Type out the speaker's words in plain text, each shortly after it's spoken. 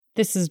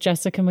This is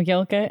Jessica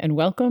McGilka, and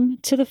welcome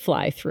to The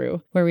Fly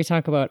Through, where we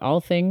talk about all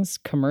things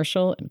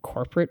commercial and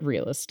corporate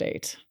real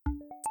estate.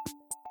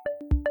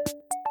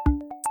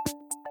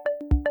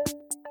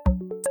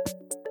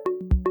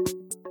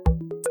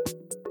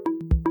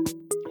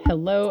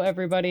 Hello,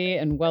 everybody,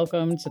 and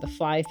welcome to The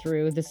Fly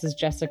Through. This is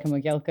Jessica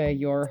McGilka,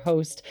 your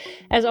host.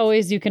 As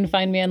always, you can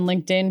find me on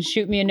LinkedIn.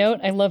 Shoot me a note.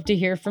 I love to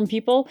hear from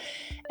people.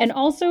 And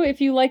also,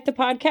 if you like the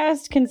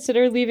podcast,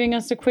 consider leaving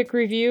us a quick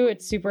review.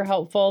 It's super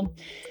helpful.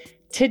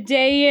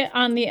 Today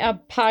on the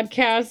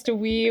podcast,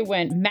 we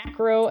went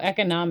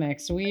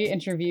macroeconomics. We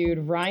interviewed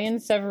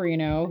Ryan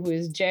Severino, who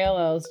is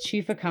JLL's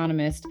chief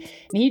economist,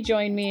 and he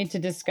joined me to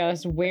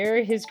discuss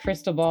where his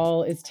crystal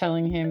ball is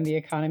telling him the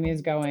economy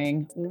is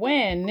going,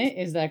 when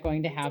is that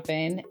going to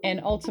happen,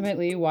 and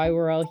ultimately why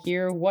we're all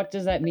here. What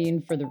does that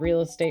mean for the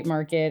real estate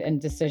market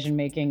and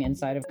decision-making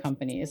inside of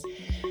companies?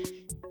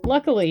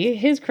 Luckily,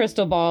 his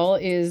crystal ball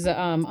is,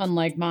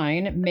 unlike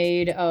mine,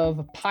 made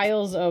of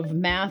piles of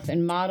math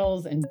and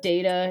models and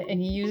data,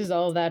 and he uses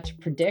all of that to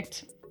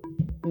predict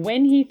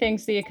when he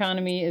thinks the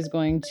economy is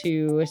going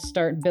to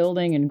start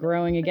building and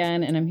growing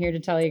again. And I'm here to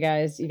tell you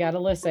guys, you got to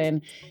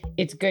listen.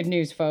 It's good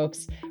news,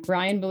 folks.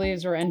 Ryan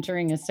believes we're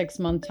entering a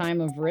 6-month time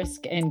of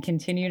risk and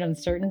continued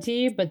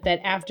uncertainty, but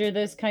that after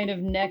this kind of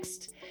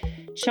next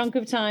chunk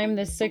of time,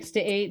 this 6 to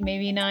 8,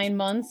 maybe 9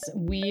 months,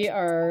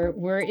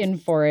 we're in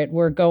for it.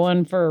 We're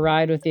going for a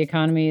ride with the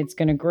economy. It's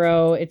going to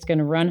grow. It's going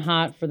to run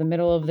hot for the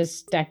middle of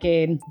this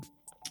decade.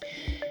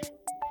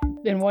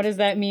 And what does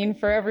that mean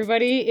for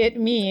everybody? It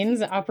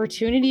means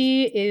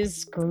opportunity is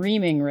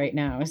screaming right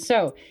now.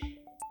 So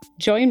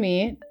join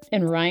me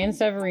and Ryan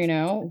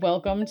Severino.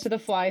 Welcome to The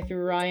Fly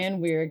Through, Ryan.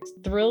 We're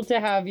thrilled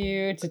to have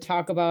you to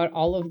talk about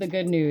all of the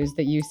good news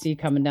that you see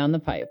coming down the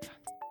pipe.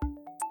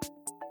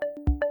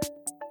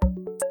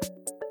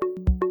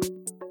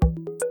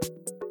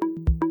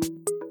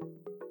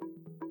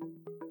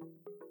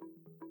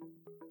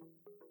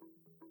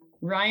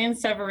 Ryan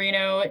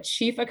Severino,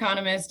 chief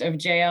economist of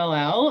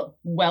JLL.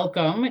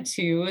 Welcome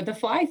to The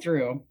Fly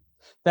Through.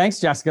 Thanks,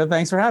 Jessica.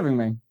 Thanks for having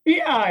me.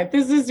 Yeah,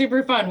 this is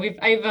super fun.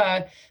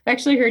 I've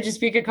actually heard you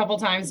speak a couple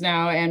times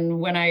now, and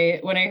when I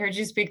heard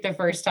you speak the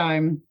first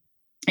time,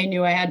 I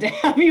knew I had to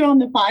have you on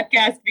the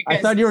podcast because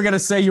I thought you were going to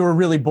say you were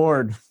really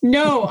bored.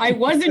 No, I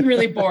wasn't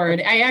really bored.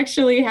 I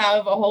actually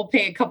have a whole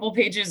couple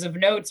pages of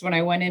notes. When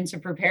I went in to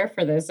prepare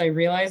for this, I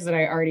realized that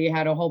I already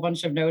had a whole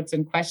bunch of notes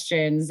and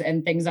questions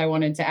and things I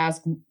wanted to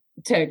ask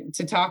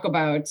to talk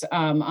about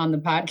on the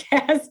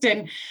podcast.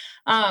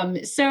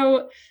 And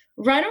so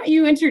why don't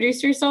you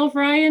introduce yourself,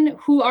 Ryan?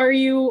 Who are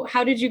you?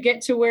 How did you get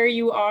to where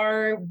you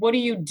are? What do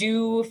you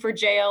do for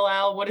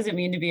JLL? What does it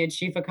mean to be a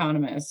chief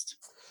economist?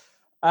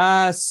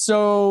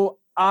 So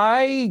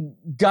I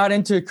got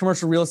into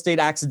commercial real estate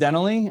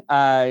accidentally.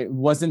 It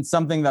wasn't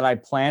something that I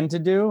planned to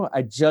do.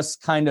 I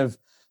just kind of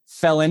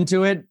fell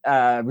into it.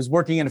 I was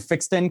working in a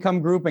fixed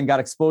income group and got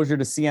exposure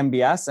to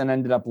CMBS and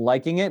ended up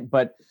liking it.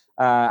 But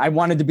I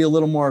wanted to be a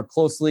little more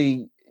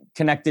closely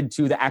connected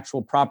to the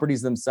actual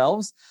properties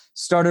themselves.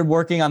 Started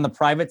working on the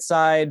private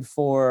side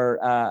for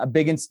a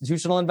big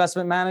institutional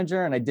investment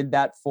manager, and I did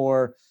that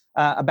for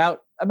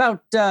about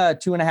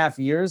 2.5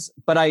 years.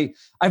 But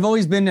I've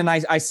always been, and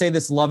I say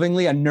this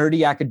lovingly, a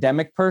nerdy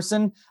academic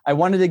person. I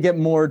wanted to get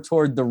more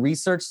toward the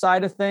research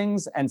side of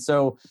things, and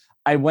so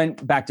I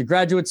went back to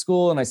graduate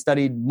school and I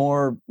studied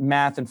more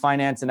math and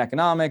finance and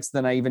economics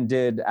than I even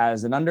did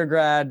as an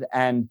undergrad.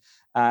 And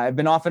I've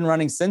been off and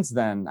running since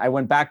then. I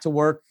went back to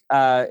work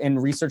in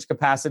research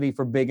capacity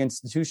for big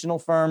institutional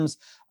firms.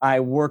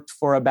 I worked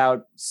for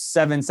about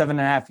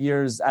 7.5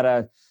 years at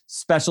a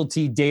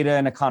specialty data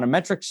and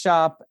econometrics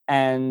shop.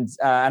 And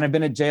I've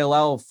been at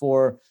JLL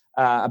for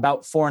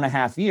about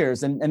 4.5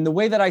 years. And the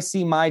way that I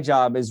see my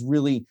job is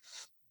really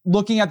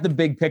looking at the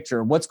big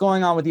picture, what's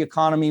going on with the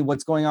economy,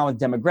 what's going on with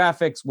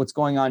demographics, what's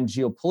going on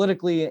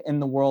geopolitically in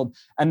the world,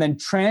 and then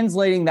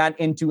translating that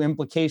into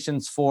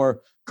implications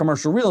for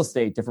commercial real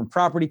estate, different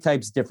property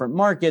types, different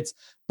markets,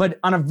 but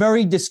on a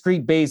very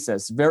discrete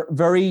basis,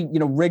 very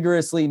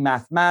rigorously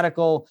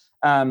mathematical,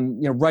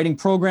 writing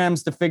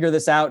programs to figure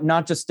this out,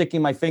 not just sticking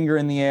my finger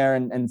in the air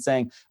and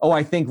saying, oh,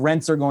 I think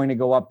rents are going to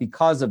go up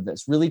because of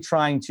this, really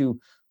trying to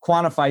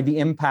quantify the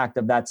impact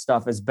of that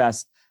stuff as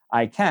best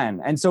I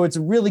can. And so it's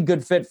a really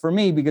good fit for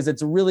me because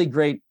it's a really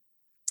great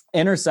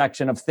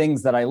intersection of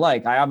things that I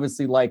like. I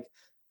obviously like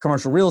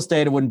commercial real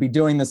estate. I wouldn't be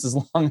doing this as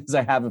long as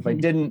I have if I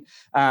didn't.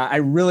 I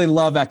really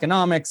love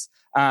economics.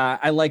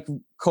 I like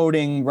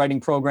coding, writing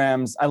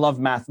programs. I love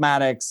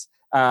mathematics.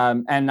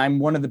 And I'm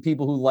one of the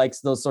people who likes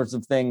those sorts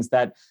of things,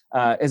 that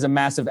is a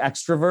massive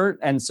extrovert.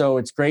 And so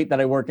it's great that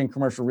I work in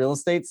commercial real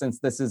estate, since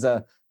this is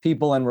a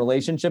people and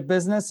relationship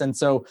business. And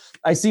so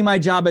I see my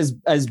job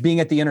as being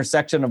at the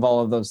intersection of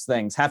all of those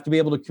things. Have to be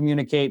able to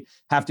communicate,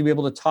 have to be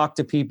able to talk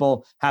to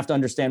people, have to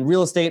understand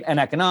real estate and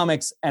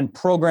economics and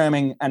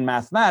programming and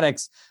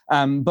mathematics.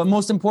 But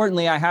most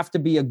importantly, I have to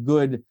be a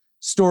good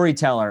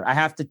storyteller. I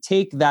have to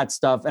take that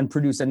stuff and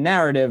produce a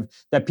narrative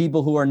that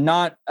people who are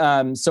not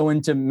so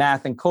into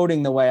math and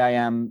coding the way I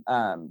am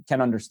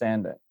can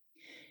understand it.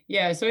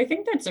 Yeah, so I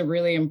think that's an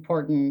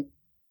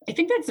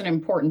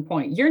important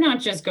point. You're not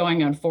just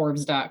going on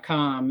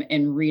Forbes.com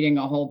and reading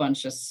a whole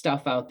bunch of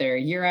stuff out there.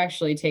 You're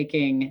actually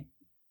taking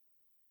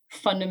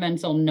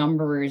fundamental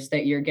numbers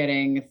that you're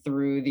getting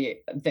through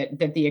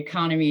that the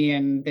economy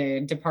and the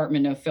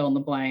Department of fill in the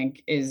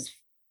blank is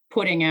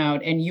putting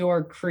out, and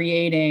you're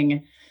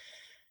creating,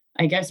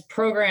 I guess,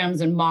 programs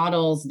and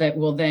models that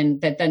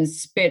then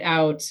spit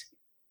out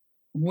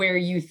where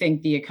you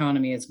think the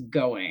economy is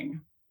going,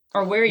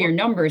 or where your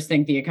numbers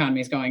think the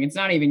economy is going. It's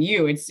not even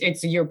you.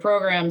 It's your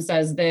program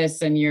says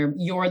this, and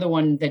you're the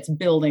one that's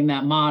building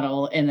that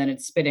model, and then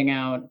it's spitting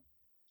out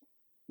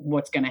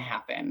what's going to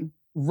happen.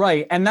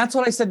 Right. And that's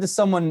what I said to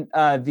someone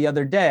the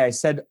other day. I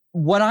said,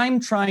 what I'm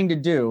trying to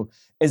do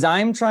is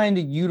I'm trying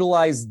to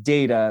utilize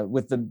data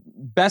with the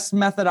best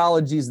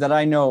methodologies that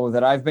I know,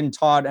 that I've been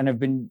taught and have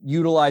been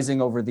utilizing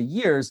over the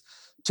years,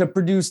 to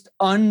produce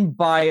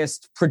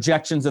unbiased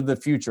projections of the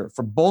future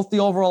for both the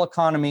overall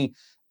economy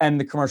and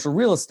the commercial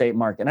real estate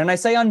market. And I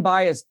say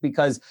unbiased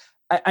because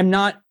I'm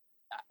not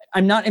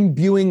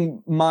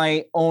imbuing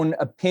my own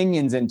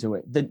opinions into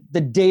it. The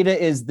data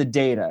is the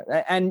data.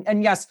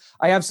 And yes,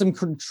 I have some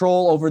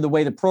control over the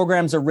way the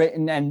programs are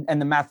written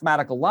and the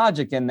mathematical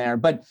logic in there,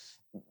 but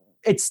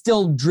it's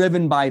still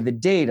driven by the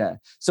data.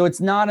 So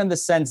it's not in the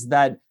sense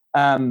that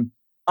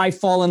I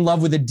fall in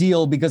love with a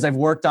deal because I've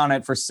worked on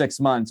it for 6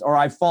 months, or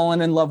I've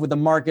fallen in love with a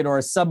market or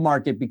a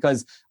submarket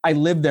because I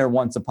lived there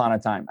once upon a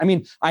time. I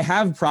mean, I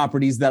have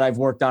properties that I've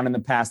worked on in the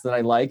past that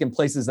I like, and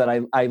places that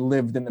I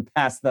lived in the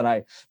past that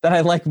I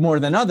like more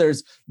than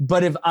others.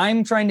 But if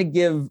I'm trying to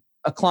give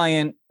a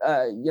client,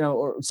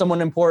 or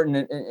someone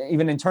important,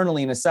 even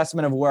internally, an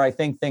assessment of where I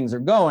think things are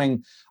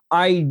going,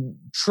 I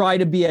try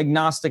to be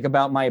agnostic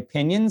about my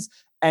opinions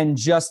and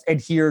just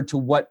adhere to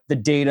what the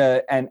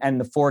data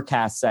and the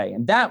forecasts say.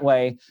 And that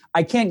way,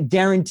 I can't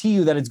guarantee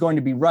you that it's going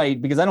to be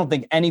right, because I don't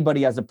think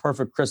anybody has a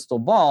perfect crystal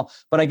ball,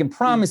 but I can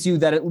promise you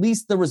that at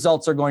least the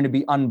results are going to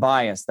be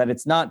unbiased, that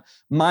it's not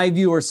my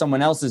view or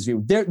someone else's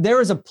view. There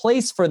is a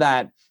place for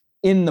that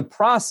in the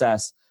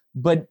process,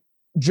 but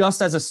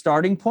just as a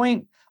starting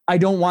point, I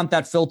don't want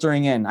that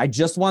filtering in. I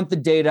just want the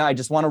data. I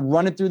just want to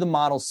run it through the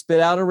model, spit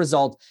out a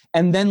result,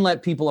 and then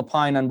let people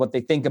opine on what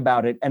they think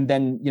about it, and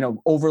then,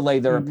 overlay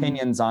their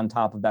opinions on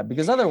top of that.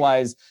 Because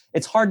otherwise,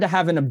 it's hard to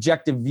have an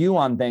objective view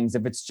on things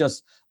if it's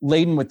just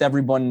laden with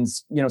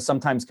everyone's,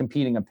 sometimes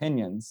competing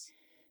opinions.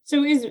 So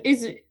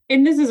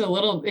and this is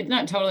it's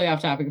not totally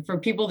off topic. For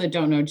people that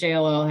don't know,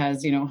 JLL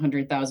has,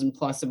 100,000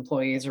 plus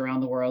employees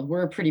around the world.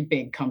 We're a pretty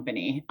big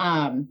company.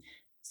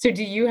 So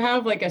do you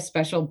have like a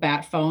special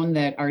bat phone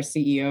that our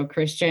CEO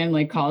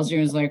Christian calls you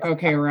and is like,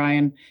 okay,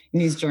 Ryan,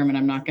 and he's German.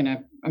 I'm not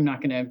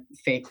gonna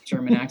fake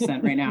German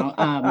accent right now.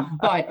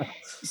 But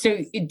so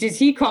does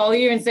he call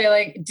you and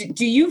say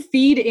do you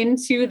feed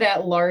into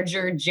that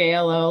larger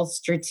JLL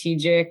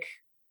strategic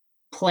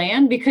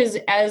plan? Because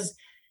I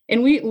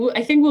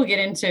think we'll get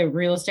into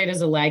real estate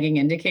as a lagging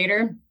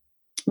indicator,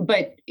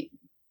 but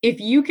if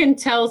you can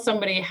tell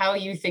somebody how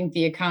you think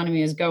the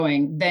economy is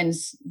going, then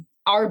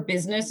our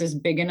business is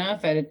big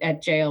enough at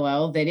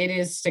JLL that it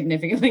is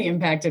significantly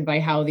impacted by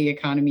how the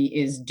economy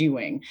is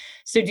doing.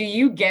 So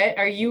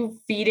are you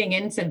feeding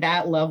into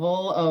that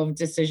level of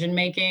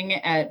decision-making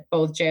at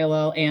both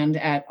JLL and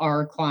at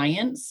our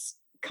clients'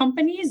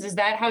 companies? Is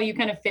that how you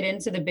kind of fit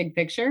into the big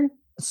picture?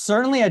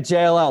 Certainly at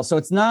JLL. So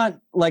it's not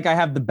like I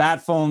have the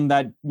bat phone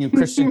that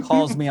Christian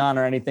calls me on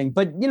or anything,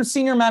 but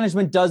senior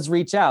management does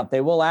reach out. They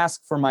will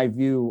ask for my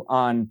view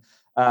on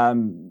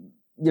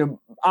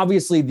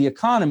obviously the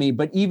economy,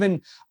 but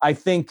even I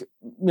think,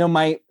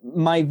 my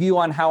view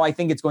on how I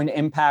think it's going to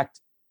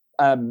impact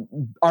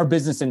our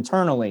business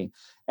internally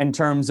in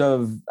terms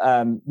of,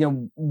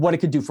 what it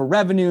could do for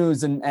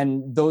revenues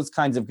and those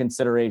kinds of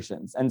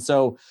considerations. And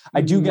so I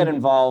do get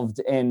involved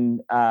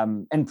in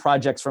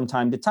projects from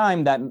time to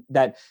time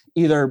that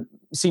either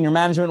senior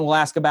management will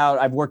ask about.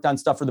 I've worked on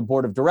stuff for the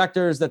board of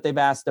directors that they've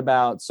asked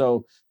about.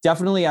 So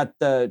definitely at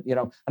the, I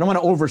don't want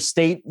to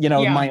overstate,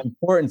 my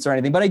importance or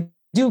anything, but I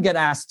do get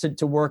asked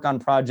to work on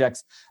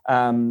projects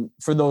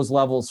for those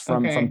levels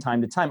from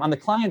time to time. On the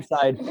client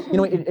side,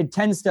 it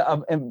tends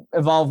to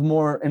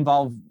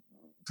involve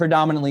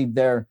predominantly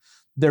their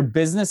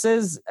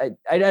businesses.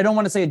 I don't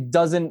want to say it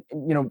doesn't,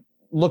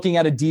 looking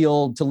at a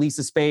deal to lease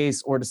a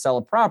space or to sell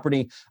a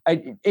property,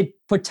 it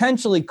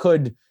potentially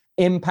could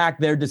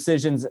impact their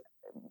decisions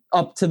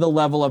up to the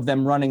level of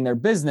them running their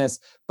business.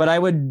 But I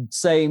would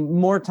say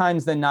more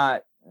times than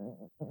not,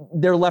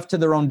 they're left to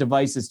their own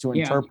devices to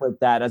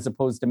interpret that, as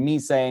opposed to me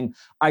saying,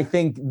 I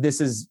think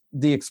this is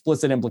the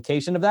explicit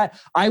implication of that.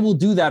 I will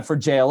do that for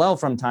JLL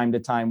from time to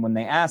time when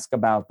they ask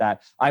about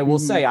that. I will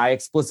say, I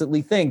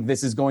explicitly think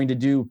this is going to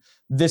do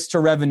this to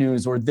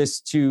revenues, or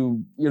this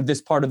to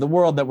this part of the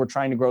world that we're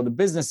trying to grow the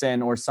business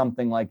in, or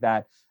something like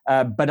that.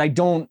 But I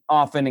don't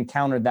often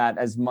encounter that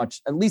as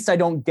much. At least I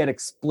don't get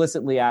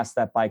explicitly asked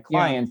that by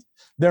clients.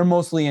 They're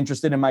mostly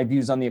interested in my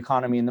views on the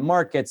economy and the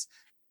markets.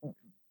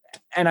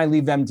 and I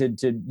leave them to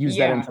use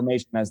that Yeah.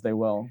 information as they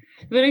will.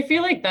 But I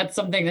feel like that's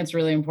something that's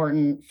really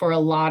important for a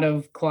lot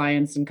of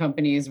clients and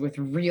companies with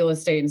real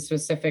estate, and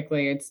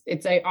specifically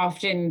it's I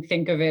often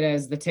think of it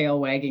as the tail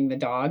wagging the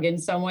dog in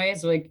some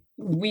ways. Like,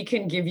 we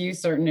can give you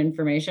certain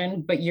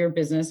information, but your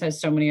business has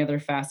so many other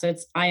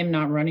facets. I am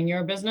not running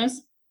your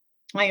business.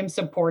 I am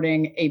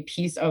supporting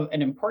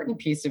an important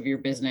piece of your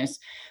business,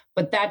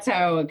 but that's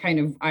how kind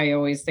of I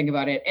always think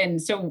about it.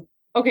 And so,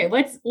 okay,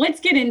 let's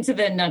get into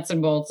the nuts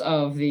and bolts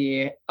of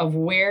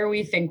where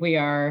we think we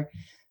are.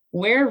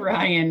 Where,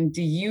 Ryan,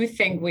 do you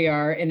think we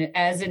are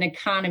as an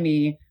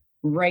economy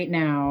right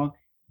now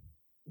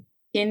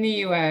in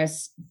the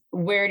US?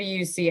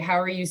 How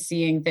are you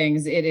seeing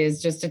things? It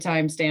is, just to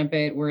timestamp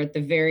it, we're at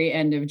the very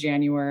end of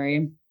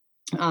January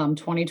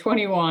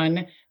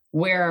 2021.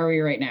 Where are we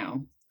right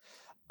now?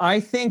 I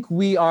think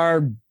we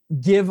are,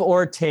 give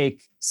or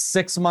take,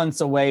 6 months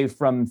away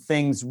from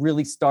things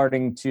really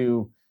starting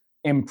to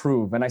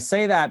improve. And I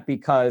say that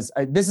because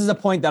this is a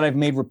point that I've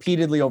made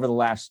repeatedly over the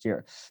last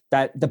year,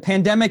 that the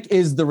pandemic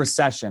is the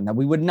recession, that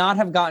we would not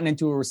have gotten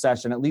into a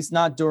recession, at least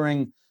not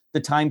during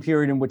the time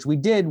period in which we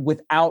did,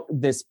 without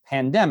this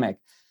pandemic.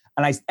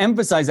 And I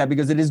emphasize that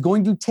because it is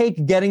going to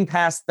take getting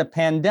past the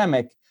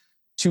pandemic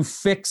to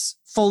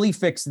fully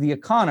fix the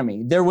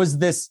economy. There was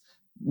this,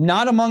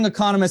 not among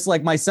economists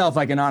like myself,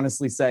 I can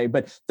honestly say,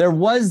 but there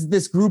was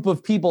this group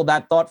of people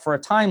that thought for a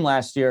time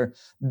last year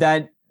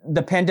that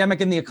the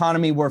pandemic and the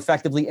economy were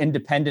effectively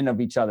independent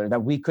of each other,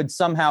 that we could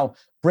somehow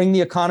bring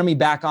the economy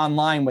back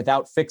online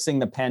without fixing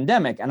the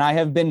pandemic. And I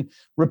have been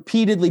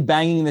repeatedly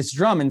banging this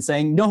drum and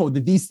saying, no,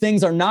 that these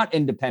things are not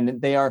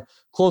independent. They are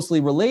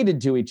closely related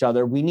to each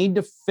other. We need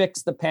to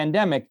fix the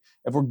pandemic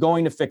if we're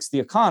going to fix the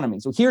economy.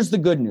 So here's the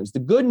good news. The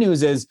good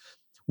news is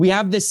we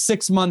have this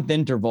 6-month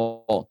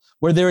interval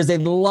where there is a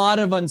lot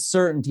of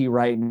uncertainty,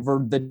 right,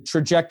 for the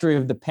trajectory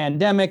of the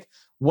pandemic,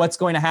 what's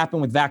going to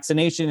happen with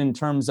vaccination in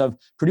terms of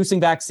producing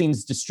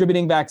vaccines,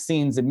 distributing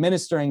vaccines,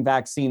 administering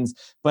vaccines.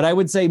 But I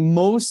would say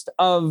most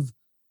of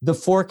the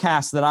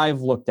forecasts that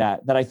I've looked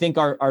at, that I think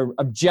are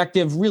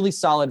objective, really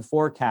solid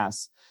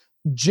forecasts,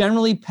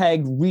 generally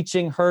peg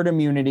reaching herd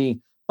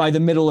immunity by the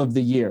middle of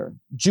the year,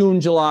 June,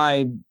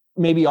 July,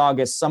 maybe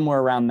August,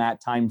 somewhere around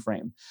that time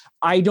frame.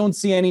 I don't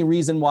see any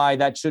reason why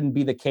that shouldn't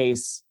be the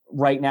case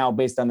right now,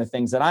 based on the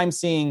things that I'm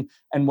seeing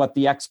and what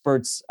the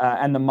experts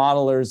and the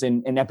modelers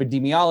in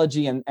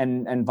epidemiology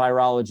and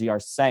virology are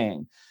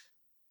saying.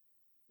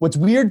 What's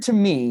weird to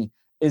me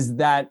is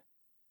that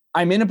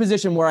I'm in a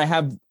position where I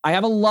have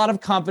a lot of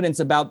confidence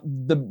about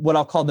what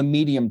I'll call the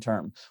medium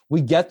term.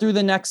 We get through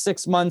the next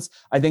 6 months.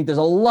 I think there's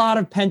a lot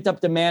of pent up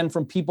demand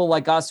from people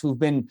like us who've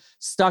been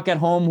stuck at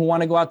home, who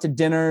want to go out to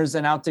dinners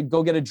and out to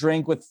go get a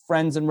drink with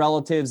friends and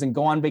relatives and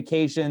go on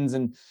vacations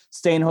and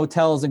stay in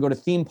hotels and go to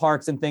theme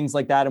parks and things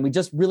like that. And we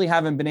just really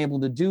haven't been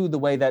able to do the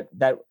way that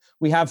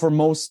we have for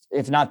most,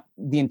 if not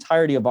the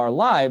entirety of our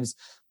lives.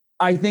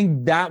 I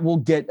think that will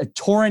get a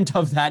torrent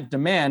of that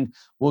demand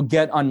will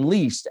get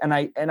unleashed. And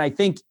I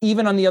think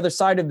even on the other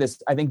side of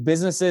this, I think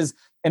businesses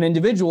and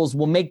individuals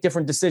will make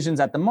different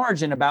decisions at the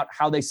margin about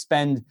how they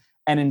spend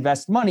and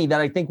invest money that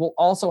I think will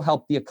also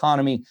help the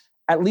economy,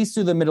 at least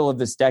through the middle of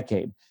this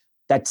decade.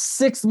 That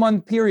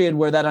 6-month period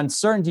where that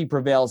uncertainty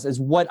prevails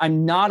is what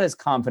I'm not as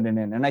confident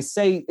in. And I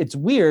say it's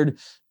weird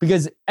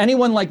because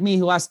anyone like me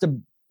who has to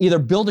either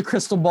build a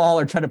crystal ball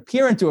or try to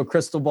peer into a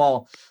crystal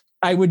ball,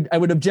 I would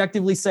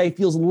objectively say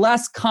feels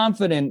less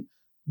confident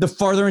the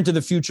farther into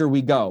the future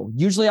we go.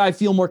 Usually I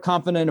feel more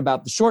confident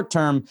about the short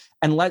term.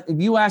 And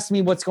if you ask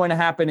me what's going to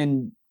happen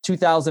in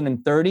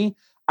 2030,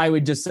 I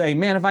would just say,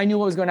 man, if I knew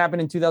what was going to happen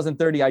in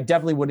 2030, I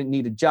definitely wouldn't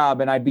need a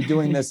job. And I'd be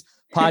doing this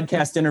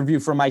podcast interview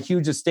from my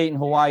huge estate in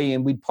Hawaii,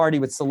 and we'd party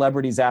with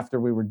celebrities after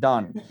we were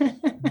done.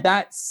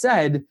 That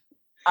said,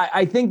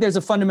 I think there's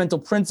a fundamental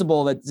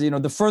principle that,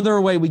 the further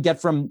away we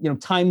get from,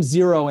 time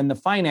zero in the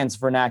finance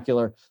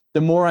vernacular, the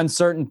more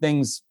uncertain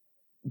things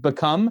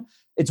become.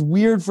 It's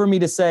weird for me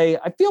to say,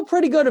 I feel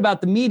pretty good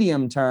about the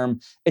medium term.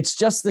 It's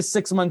just the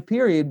 6-month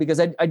period because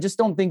I just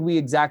don't think we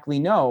exactly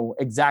know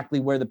exactly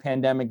where the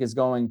pandemic is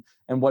going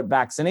and what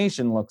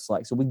vaccination looks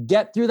like. So we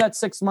get through that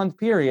 6-month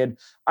period.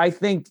 I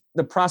think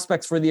the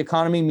prospects for the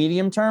economy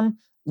medium term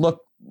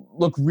look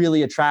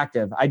really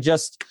attractive.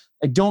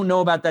 I don't know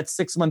about that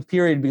 6-month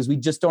period because we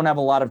just don't have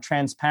a lot of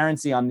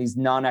transparency on these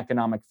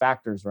non-economic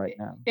factors right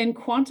now. And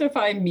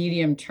quantify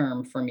medium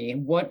term for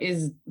me.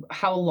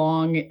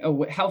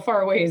 How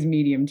far away is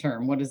medium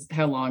term?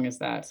 How long is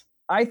that?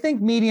 I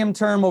think medium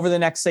term over the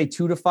next, say,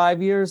 2 to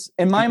 5 years.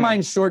 In my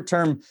mind, short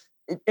term,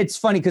 it's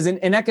funny because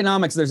in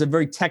economics, there's a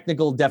very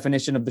technical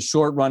definition of the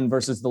short run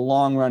versus the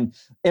long run.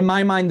 In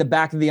my mind, the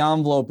back of the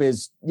envelope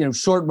is,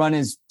 short run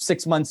is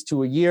 6 months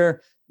to a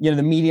year.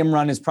 The medium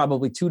run is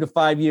probably 2 to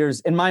 5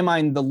 years. In my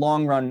mind, the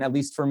long run, at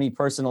least for me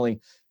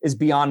personally, is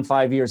beyond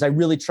 5 years. I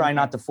really try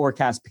not to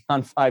forecast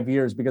beyond 5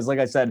 years because, like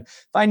I said,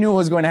 if I knew what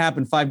was going to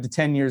happen 5 to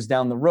 10 years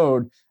down the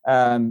road,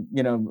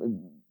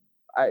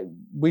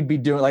 we'd be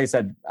doing, like I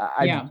said,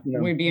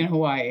 we'd be in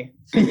Hawaii.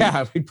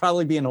 Yeah, we'd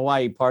probably be in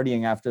Hawaii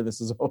partying after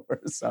this is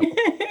over. So,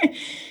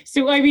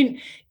 so I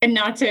mean, and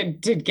not to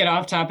get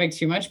off topic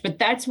too much, but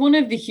that's one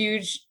of the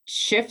huge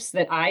shifts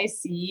that I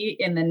see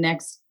in the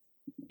next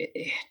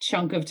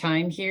chunk of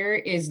time here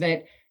is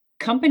that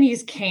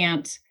companies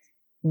can't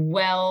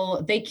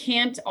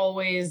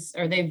always,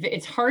 or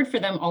it's hard for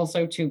them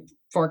also to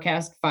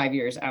forecast 5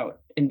 years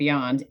out and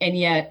beyond. And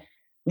yet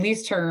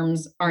lease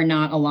terms are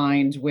not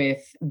aligned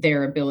with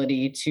their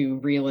ability to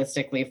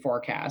realistically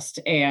forecast.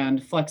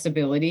 And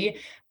flexibility,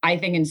 I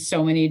think in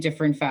so many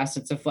different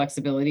facets of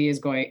flexibility is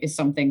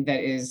something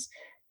that is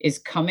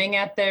coming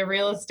at the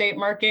real estate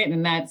market.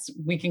 And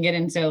we can get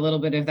into a little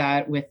bit of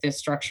that with this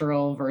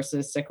structural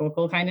versus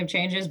cyclical kind of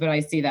changes, but I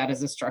see that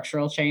as a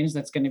structural change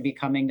that's going to be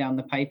coming down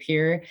the pipe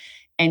here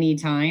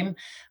anytime.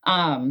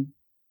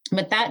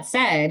 But that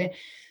said,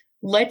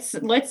 let's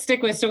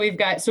stick with,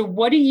 so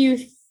what are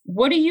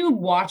you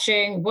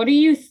watching? What are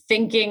you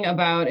thinking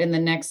about in the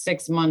next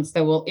 6 months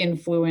that will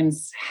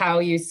influence how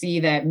you see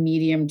that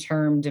medium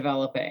term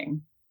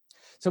developing?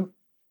 So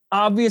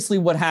obviously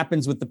what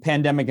happens with the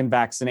pandemic and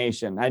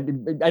vaccination. I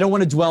don't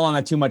want to dwell on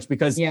that too much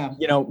because,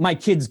 my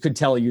kids could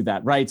tell you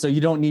that, right? So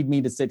you don't need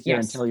me to sit here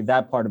and tell you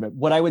that part of it.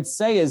 What I would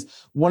say is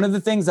one of the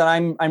things that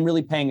I'm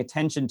really paying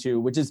attention to,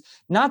 which is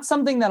not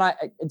something that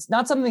it's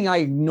not something I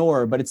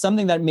ignore, but it's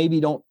something that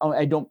maybe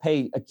I don't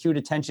pay acute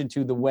attention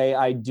to the way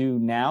I do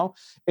now,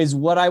 is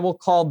what I will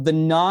call the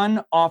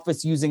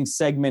non-office using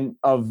segment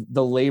of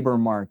the labor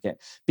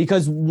market.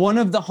 Because one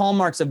of the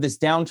hallmarks of this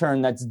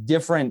downturn that's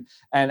different,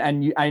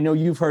 and I know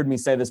you've heard me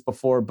say this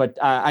before, but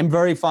I'm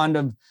very fond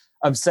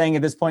of saying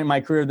at this point in my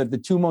career that the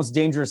two most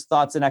dangerous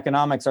thoughts in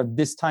economics are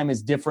this time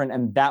is different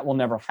and that will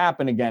never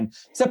happen again.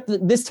 Except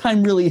that this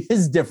time really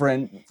is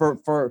different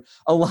for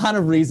a lot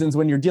of reasons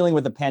when you're dealing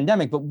with a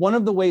pandemic. But one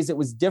of the ways it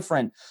was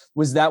different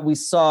was that we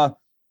saw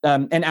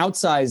an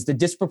outsized, a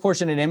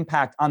disproportionate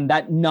impact on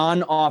that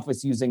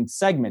non-office using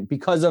segment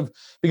because of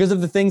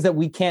the things that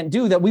we can't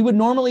do that we would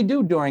normally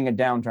do during a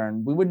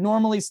downturn. We would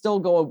normally still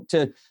go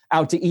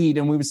out to eat,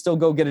 and we would still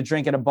go get a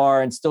drink at a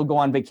bar and still go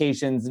on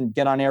vacations and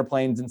get on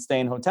airplanes and stay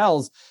in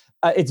hotels.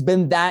 It's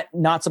been that,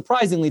 not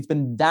surprisingly, it's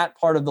been that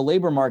part of the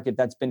labor market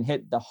that's been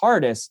hit the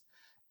hardest.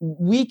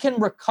 We can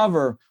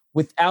recover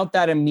without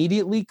that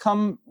immediately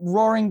come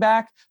roaring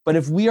back. But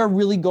if we are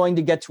really going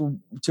to get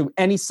to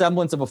any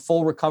semblance of a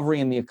full recovery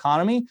in the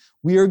economy,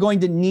 we are going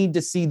to need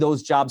to see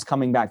those jobs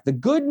coming back. The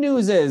good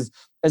news is,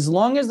 as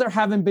long as there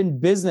haven't been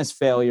business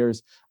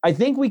failures, I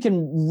think we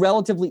can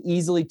relatively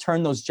easily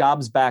turn those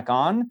jobs back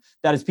on.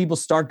 That as people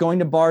start going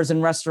to bars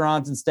and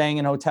restaurants and staying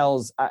in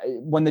hotels,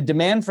 when the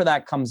demand for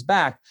that comes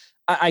back,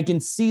 I can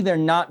see there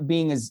not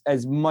being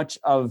as much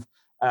of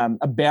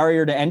a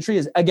barrier to entry.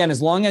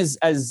 As long as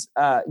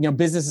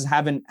businesses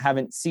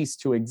haven't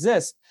ceased to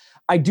exist.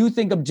 I do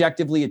think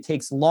objectively it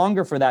takes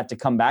longer for that to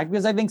come back,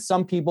 because I think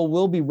some people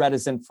will be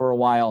reticent for a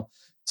while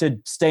to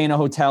stay in a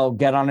hotel,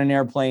 get on an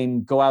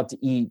airplane, go out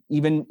to eat,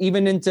 even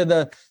into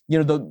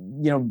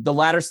the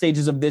latter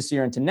stages of this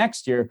year into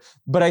next year.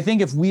 But I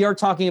think if we are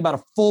talking about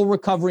a full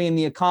recovery in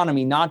the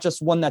economy, not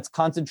just one that's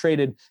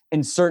concentrated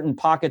in certain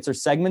pockets or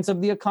segments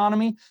of the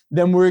economy,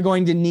 then we're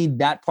going to need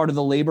that part of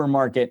the labor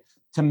market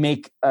to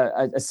make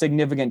a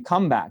significant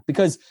comeback,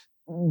 because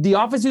the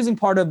office using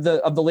part of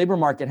the labor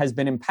market has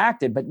been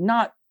impacted, but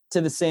not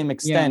to the same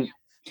extent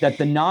that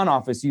the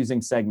non-office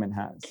using segment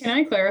has. Can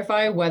I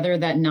clarify whether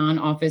that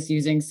non-office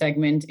using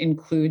segment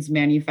includes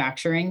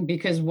manufacturing?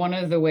 Because one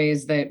of the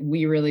ways that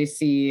we really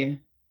see,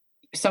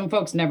 some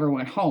folks never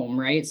went home,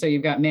 right? So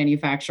you've got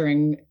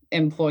manufacturing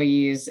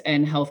employees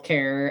and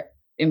healthcare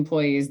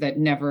employees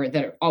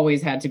that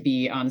always had to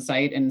be on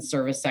site, in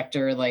service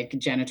sector like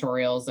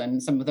janitorials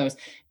and some of those.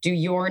 Do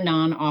your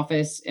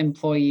non-office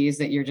employees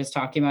that you're just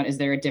talking about, is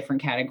there a different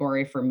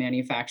category for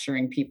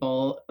manufacturing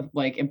people,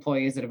 like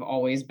employees that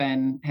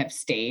have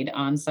stayed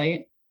on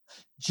site?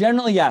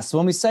 Generally, yes.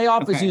 When we say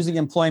office using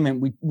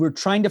employment, we're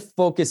trying to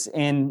focus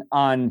in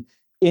on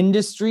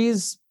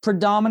industries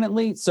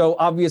predominantly. So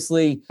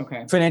obviously,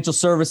 financial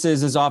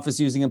services is office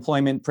using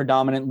employment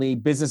predominantly,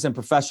 business and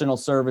professional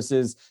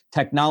services,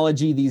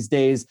 technology these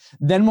days.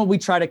 Then what we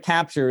try to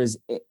capture is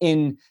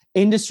in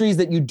industries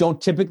that you don't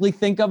typically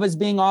think of as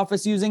being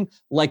office using,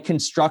 like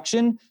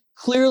construction.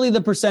 Clearly, the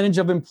percentage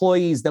of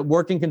employees that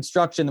work in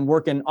construction and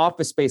work in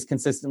office space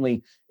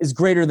consistently is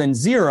greater than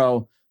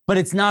zero, but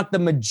it's not the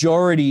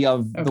majority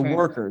of the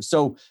workers.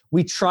 So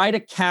we try to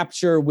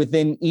capture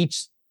within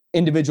each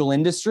individual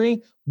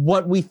industry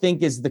what we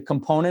think is the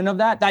component of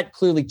that. That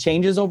clearly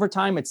changes over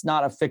time. It's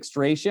not a fixed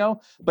ratio,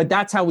 but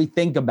that's how we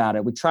think about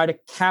it. We try to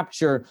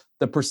capture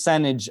the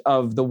percentage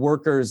of the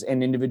workers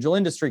in individual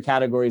industry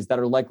categories that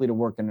are likely to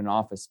work in an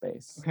office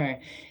space.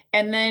 Okay.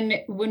 And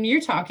then when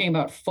you're talking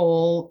about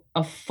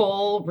a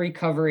full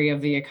recovery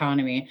of the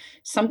economy,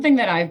 something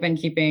that I've been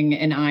keeping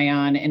an eye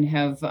on and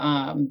have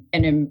and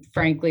am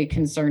frankly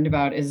concerned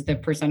about is the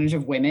percentage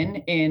of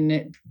women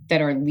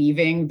that are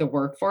leaving the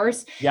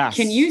workforce. Yes.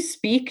 Can you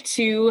speak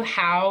to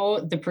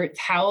how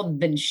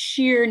the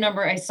sheer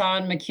number? I saw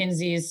in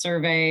McKinsey's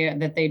survey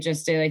that they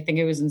just did, I think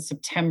it was in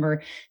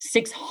September,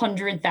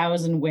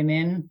 600,000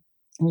 women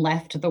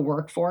left the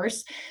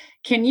workforce.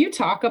 Can you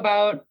talk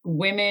about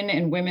women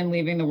and women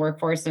leaving the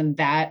workforce and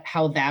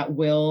how that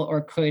will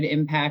or could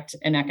impact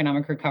an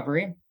economic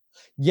recovery?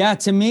 Yeah,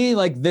 to me,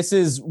 like this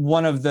is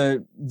one of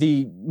the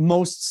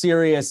most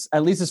serious,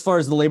 at least as far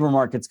as the labor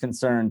market's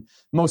concerned,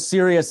 most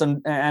serious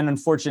and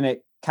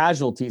unfortunate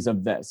casualties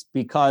of this,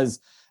 because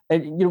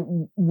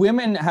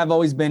women have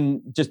always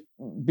been, just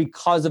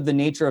because of the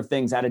nature of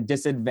things, at a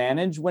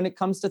disadvantage when it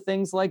comes to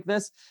things like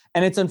this.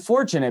 And it's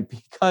unfortunate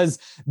because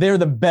they're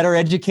the better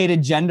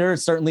educated gender,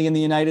 certainly in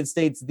the United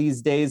States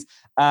these days.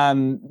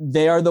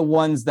 They are the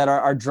ones that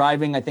are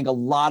driving, I think, a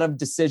lot of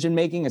decision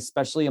making,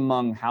 especially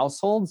among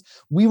households.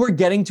 We'd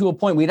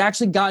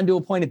actually gotten to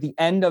a point at the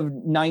end of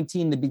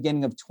 19, the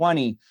beginning of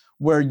 20,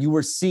 where you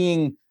were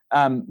seeing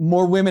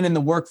more women in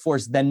the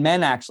workforce than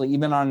men, actually,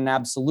 even on an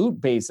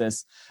absolute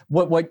basis.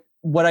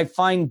 What I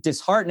find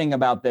disheartening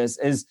about this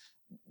is,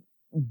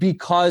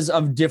 because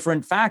of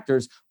different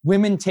factors,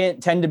 women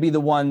tend to be the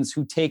ones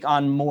who take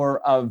on more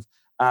of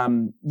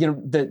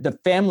the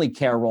family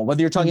care role, whether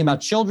you're talking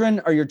about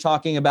children or you're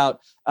talking about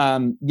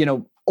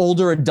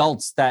older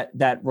adults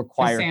that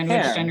require the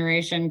sandwich care.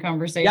 generation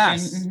conversation.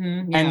 Yes.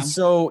 Mm-hmm. Yeah. And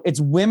so it's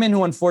women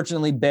who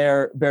unfortunately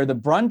bear the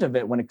brunt of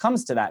it when it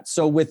comes to that.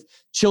 So with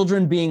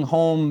children being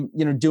home,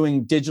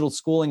 doing digital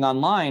schooling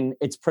online,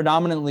 it's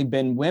predominantly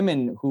been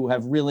women who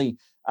have really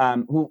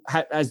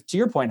as to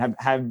your point,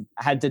 have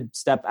had to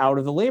step out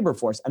of the labor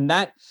force. And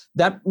that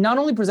not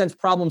only presents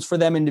problems for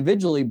them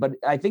individually, but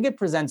I think it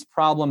presents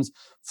problems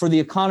for the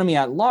economy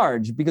at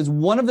large. Because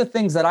one of the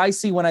things that I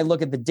see when I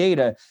look at the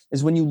data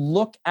is, when you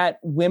look at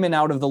women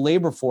out of the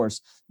labor force,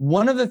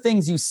 one of the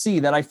things you see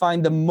that I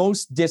find the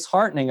most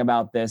disheartening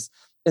about this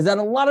is that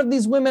a lot of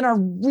these women are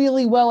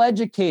really well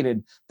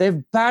educated. They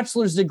have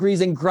bachelor's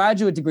degrees and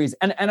graduate degrees.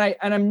 And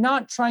I'm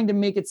not trying to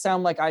make it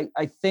sound like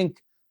I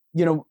think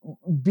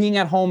being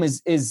at home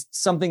is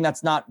something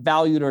that's not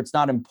valued or it's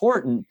not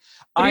important.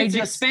 But it's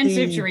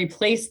expensive to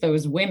replace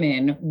those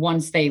women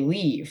once they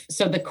leave.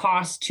 So the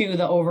cost to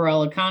the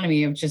overall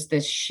economy of just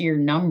this sheer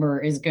number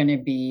is going to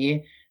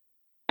be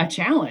a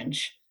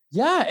challenge.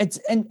 Yeah, it's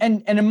and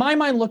in my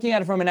mind, looking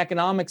at it from an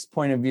economics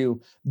point of view,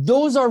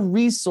 those are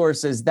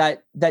resources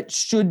that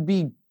should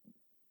be,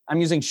 I'm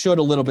using should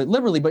a little bit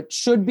liberally, but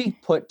should be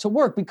put to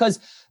work, because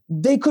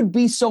they could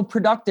be so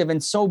productive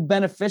and so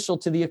beneficial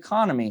to the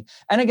economy.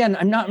 And again,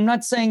 I'm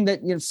not saying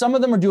that some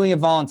of them are doing it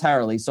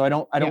voluntarily, so I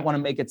don't want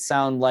to make it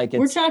sound like it's.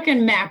 We're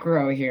talking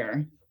macro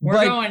here.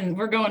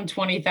 We're going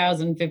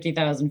 20,000,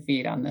 50,000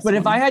 feet on this. But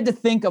if I had to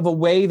think of a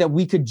way that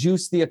we could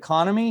juice the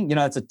economy,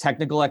 that's a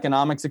technical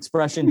economics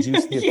expression,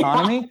 juice the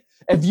economy.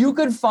 If you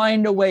could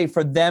find a way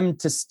for them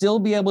to still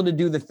be able to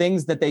do the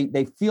things that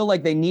they feel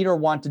like they need or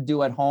want to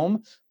do at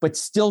home, but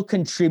still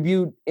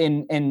contribute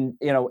in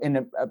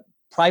a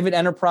private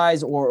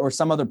enterprise or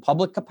some other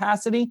public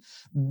capacity,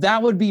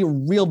 that would be a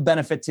real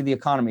benefit to the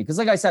economy. Because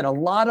like I said, a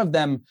lot of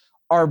them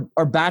are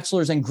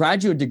bachelor's and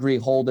graduate degree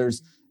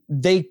holders.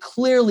 They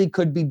clearly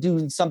could be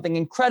doing something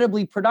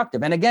incredibly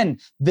productive. And again,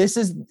 this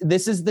is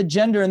the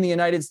gender in the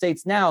United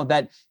States now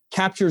that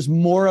captures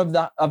more of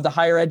the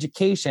higher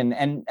education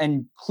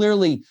and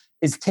clearly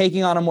is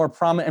taking on a more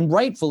prominent, and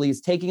rightfully is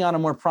taking on a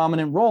more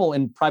prominent role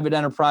in private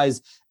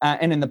enterprise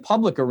and in the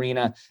public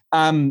arena.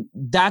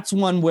 That's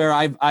one where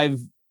I've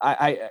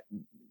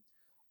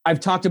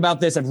talked about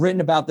this. I've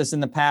written about this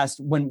in the past.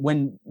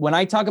 When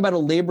I talk about a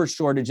labor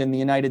shortage in the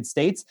United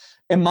States,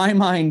 in my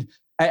mind,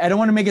 I don't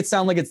want to make it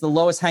sound like it's the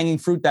lowest hanging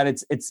fruit, that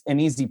it's an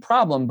easy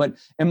problem. But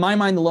in my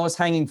mind, the lowest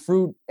hanging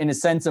fruit, in a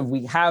sense of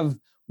we have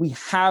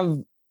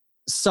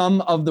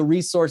some of the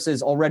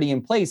resources already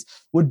in place,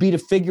 would be to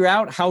figure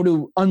out how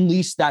to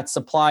unleash that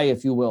supply,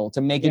 if you will,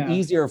 to make it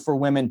easier for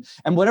women,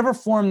 and whatever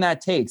form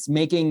that takes,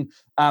 making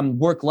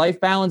work-life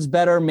balance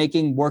better,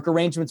 making work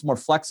arrangements more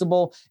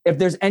flexible. If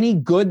there's any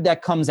good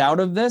that comes out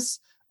of this,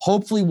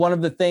 hopefully one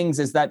of the things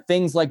is that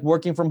things like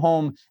working from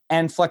home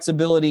and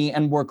flexibility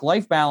and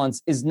work-life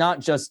balance is not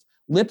just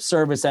lip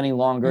service any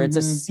longer. Mm-hmm. It's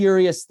a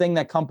serious thing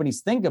that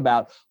companies think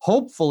about.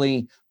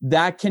 Hopefully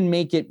that can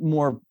make it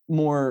more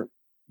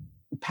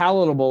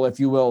palatable,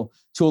 if you will,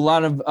 to a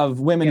lot of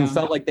women who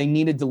felt like they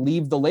needed to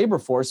leave the labor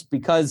force,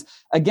 because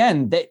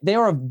again, they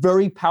are a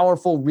very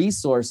powerful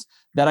resource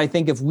that I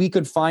think if we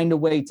could find a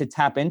way to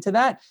tap into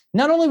that,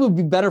 not only would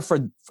be better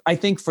for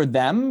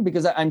them,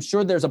 because I'm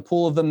sure there's a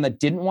pool of them that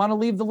didn't want to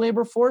leave the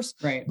labor force,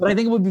 right, but I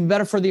think it would be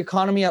better for the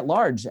economy at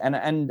large.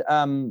 And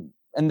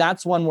And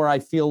that's one where I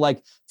feel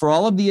like for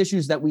all of the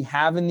issues that we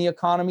have in the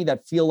economy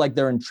that feel like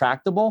they're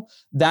intractable,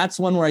 that's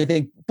one where I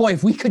think, boy,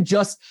 if we could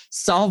just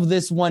solve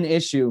this one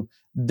issue,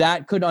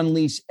 that could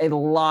unleash a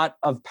lot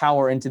of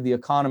power into the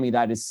economy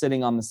that is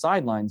sitting on the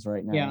sidelines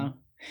right now. Yeah.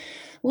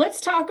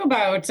 Let's talk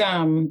about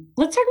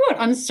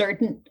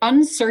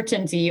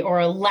uncertainty or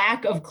a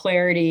lack of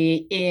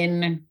clarity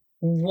in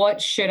what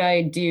should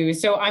I do.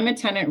 So I'm a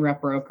tenant rep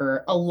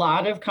broker. A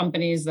lot of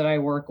companies that I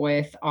work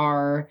with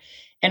are,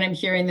 and I'm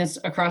hearing this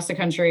across the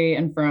country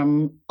and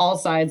from all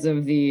sides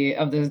of the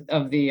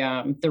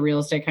real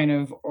estate kind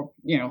of,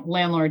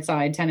 landlord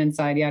side, tenant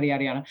side, yada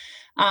yada yada.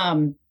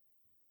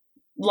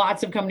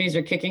 Lots of companies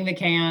are kicking the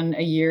can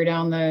a year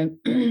down the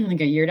like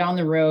a year down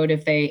the road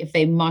if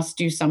they must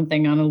do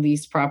something on a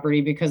leased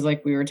property, because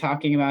like we were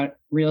talking about,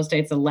 real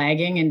estate's a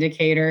lagging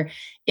indicator.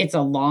 It's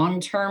a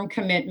long-term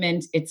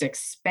commitment. It's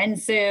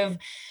expensive.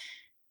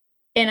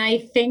 And I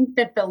think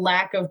that the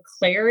lack of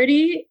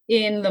clarity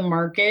in the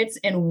markets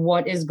and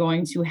what is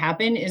going to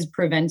happen is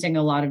preventing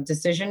a lot of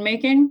decision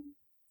making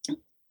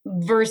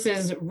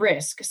versus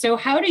risk. So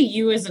how do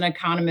you as an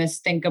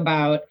economist think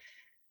about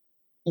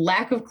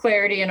lack of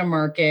clarity in a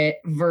market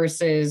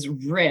versus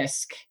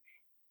risk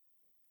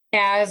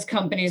as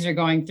companies are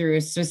going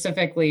through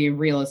specifically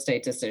real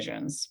estate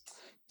decisions?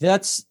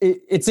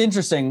 It's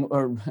interesting,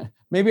 or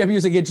maybe I'm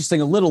using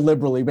interesting a little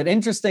liberally, but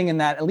interesting in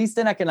that, at least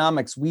in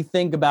economics, we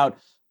think about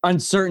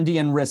uncertainty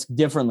and risk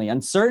differently.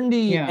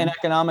 Uncertainty in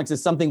economics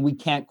is something we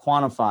can't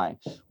quantify.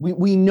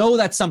 We know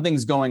that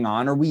something's going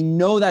on, or we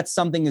know that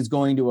something is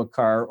going to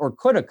occur or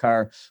could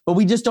occur, but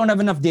we just don't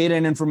have enough data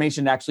and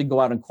information to actually go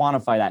out and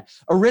quantify that.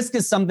 A risk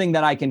is something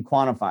that I can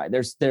quantify.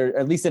 There,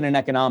 at least in an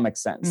economic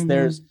sense. Mm-hmm.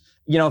 There's,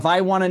 if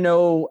I want to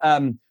know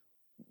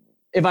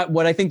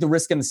what I think the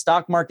risk in the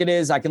stock market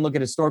is, I can look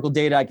at historical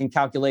data. I can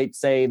calculate,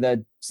 say,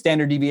 the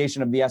standard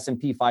deviation of the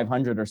S&P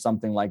 500 or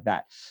something like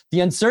that.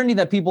 The uncertainty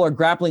that people are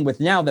grappling with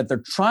now that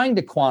they're trying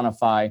to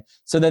quantify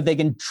so that they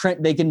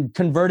can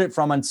convert it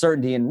from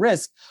uncertainty and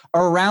risk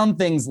are around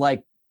things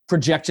like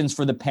projections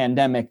for the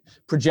pandemic,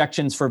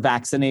 projections for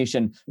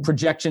vaccination,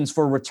 projections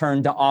for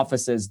return to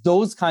offices,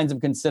 those kinds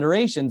of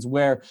considerations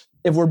where,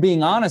 if we're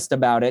being honest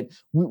about it,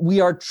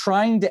 we are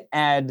trying to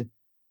add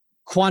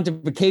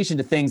quantification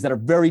to things that are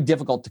very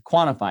difficult to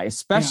quantify,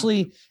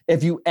 especially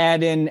if you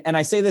add in, and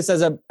I say this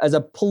as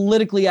a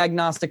politically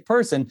agnostic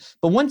person,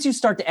 but once you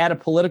start to add a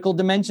political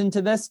dimension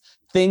to this,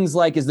 things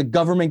like, is the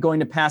government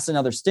going to pass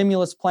another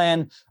stimulus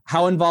plan?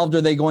 How involved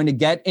are they going to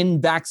get in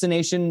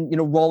vaccination,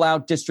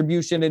 rollout,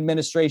 distribution,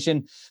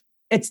 administration?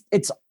 It's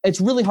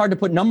really hard to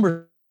put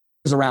numbers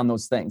around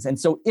those things. And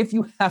so if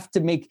you have to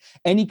make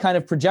any kind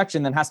of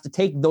projection that has to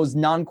take those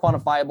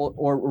non-quantifiable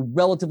or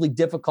relatively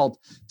difficult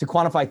to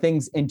quantify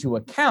things into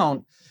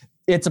account,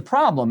 it's a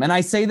problem. And I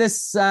say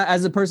this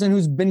as a person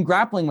who's been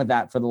grappling with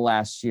that for the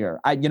last year.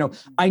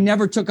 I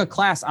never took a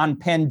class on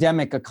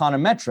pandemic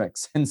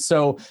econometrics. And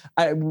so,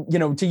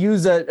 to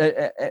use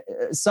a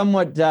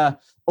somewhat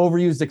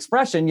overused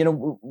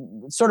expression,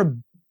 sort of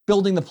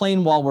building the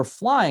plane while we're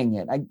flying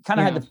it. I kind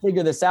of had to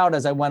figure this out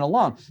as I went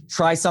along,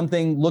 try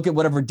something, look at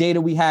whatever data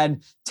we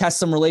had, test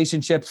some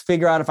relationships,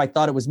 figure out if I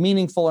thought it was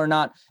meaningful or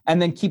not,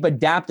 and then keep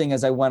adapting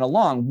as I went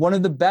along. One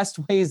of the best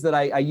ways that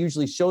I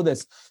usually show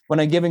this when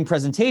I'm giving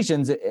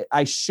presentations,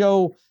 I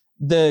show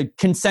the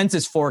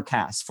consensus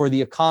forecast for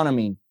the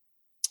economy,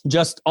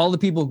 just all the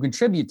people who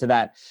contribute to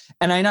that.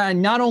 And I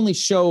not only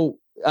show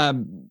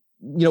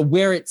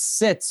where it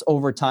sits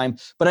over time,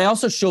 but I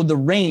also showed the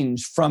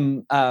range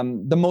from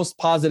the most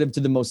positive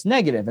to the most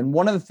negative. And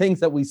one of the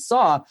things that we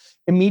saw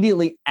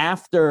immediately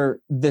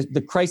after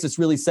the crisis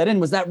really set in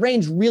was that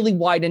range really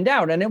widened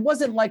out. And it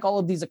wasn't like all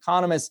of these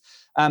economists,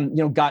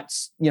 got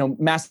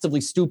massively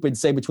stupid,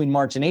 say between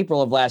March and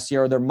April of last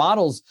year, or their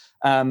models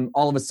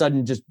all of a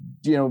sudden just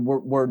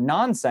were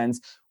nonsense.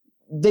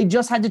 They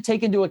just had to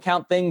take into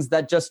account things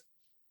that just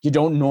you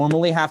don't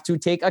normally have to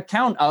take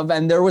account of.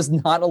 And there was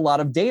not a lot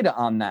of data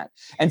on that.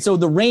 And so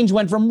the range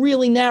went from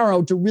really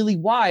narrow to really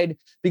wide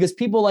because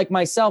people like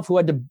myself who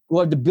had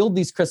to build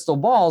these crystal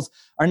balls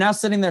are now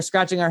sitting there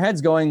scratching our heads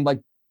going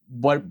like,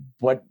 what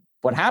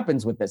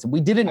happens with this?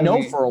 We didn't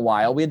know for a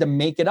while. We had to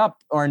make it up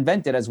or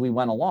invent it as we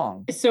went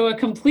along. So a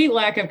complete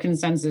lack of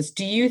consensus.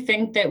 Do you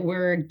think that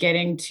we're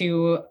getting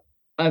to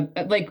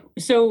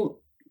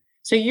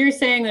so you're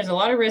saying there's a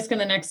lot of risk in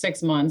the next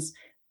 6 months.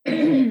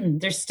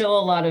 There's still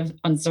a lot of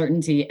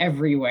uncertainty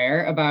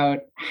everywhere about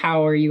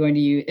how are you going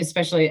to use,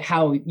 especially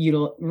how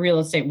real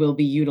estate will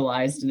be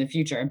utilized in the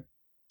future.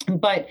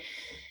 But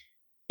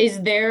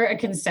is there a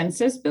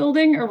consensus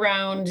building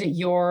around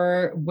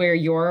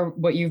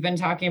what you've been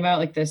talking about,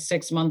 like the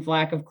 6-month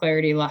lack of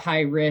clarity,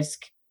 high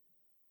risk,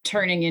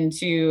 turning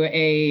into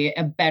a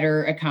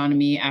better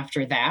economy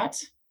after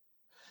that?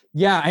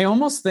 Yeah, I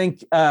almost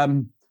think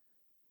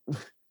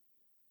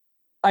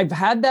I've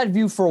had that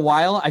view for a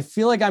while. I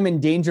feel like I'm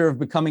in danger of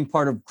becoming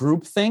part of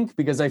groupthink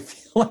because I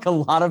feel like a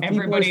lot of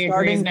people are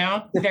starting now.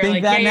 to They're think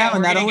like, that now, we're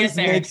and that gonna always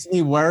get there. makes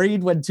me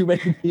worried when too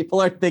many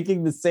people are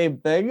thinking the same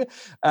thing.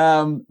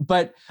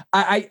 But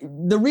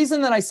the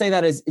reason that I say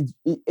that is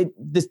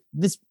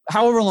this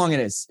however long it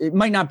is, it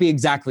might not be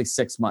exactly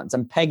 6 months.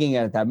 I'm pegging it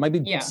at that. It might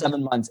be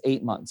 7 months,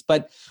 8 months.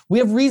 But we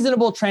have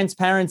reasonable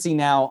transparency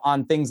now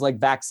on things like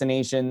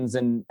vaccinations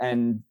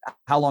and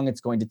how long it's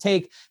going to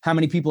take, how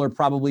many people are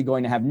probably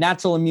going to have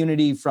natural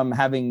immunity from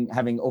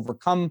having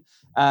overcome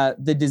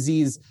the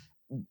disease.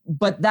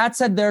 But that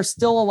said, there's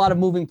still a lot of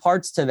moving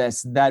parts to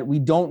this that we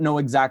don't know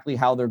exactly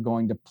how they're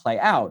going to play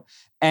out.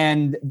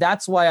 And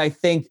that's why I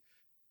think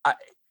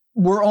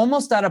we're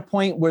almost at a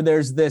point where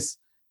there's this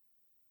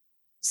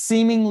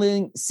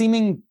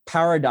seeming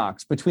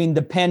paradox between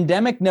the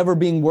pandemic never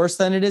being worse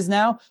than it is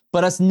now,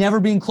 but us never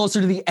being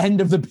closer to the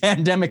end of the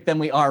pandemic than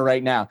we are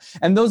right now.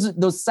 And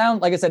those sound,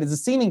 like I said, it's a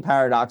seeming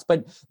paradox,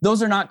 but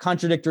those are not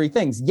contradictory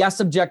things. Yes,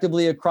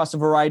 objectively across a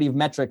variety of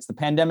metrics, the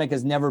pandemic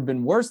has never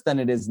been worse than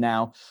it is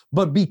now,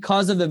 but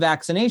because of the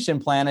vaccination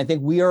plan, I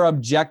think we are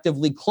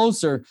objectively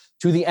closer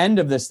to the end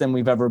of this than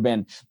we've ever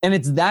been. And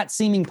it's that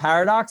seeming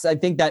paradox, I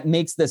think, that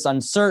makes this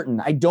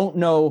uncertain. I don't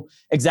know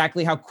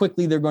exactly how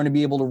quickly they're going to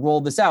be able to roll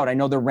this out. I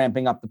know they're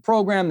ramping up the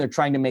program. They're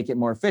trying to make it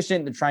more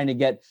efficient. They're trying to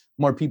get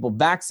more people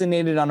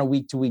vaccinated on a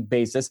week-to-week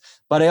basis.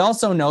 But I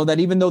also know that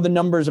even though the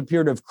numbers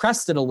appear to have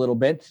crested a little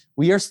bit,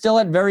 we are still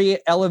at very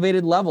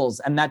elevated levels.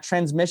 And that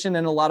transmission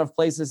in a lot of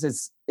places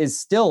is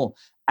still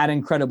at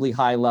incredibly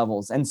high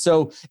levels. And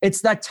so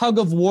it's that tug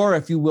of war,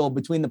 if you will,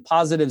 between the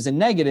positives and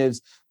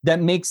negatives that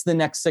makes the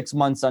next 6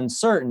 months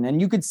uncertain. And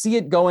you could see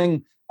it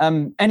going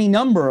any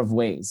number of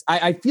ways.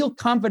 I feel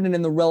confident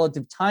in the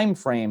relative time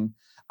frame.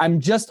 I'm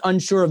just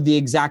unsure of the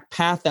exact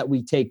path that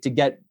we take to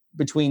get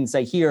between,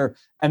 say, here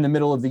and the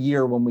middle of the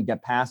year when we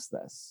get past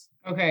this.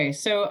 Okay,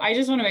 so I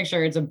just want to make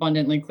sure it's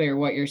abundantly clear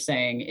what you're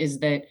saying is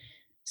that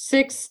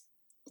 6,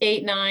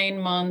 8,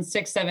 9 months,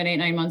 6, 7, 8,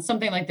 9 months,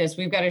 something like this.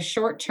 We've got a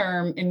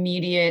short-term,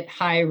 immediate,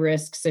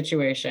 high-risk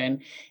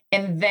situation,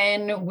 and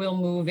then we'll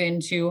move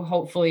into,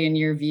 hopefully, in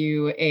your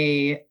view,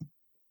 a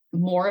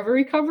more of a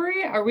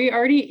recovery? Are we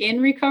already in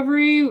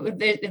recovery?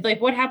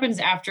 Like, what happens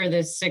after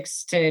this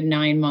 6 to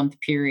 9 month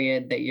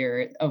period that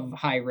you're of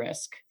high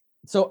risk?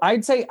 So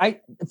I'd say,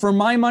 for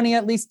my money,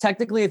 at least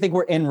technically, I think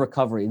we're in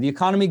recovery. The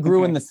economy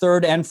grew in the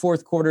third and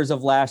fourth quarters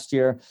of last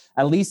year,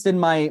 at least in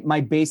my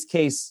base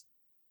case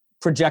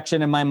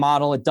projection in my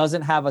model. It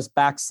doesn't have us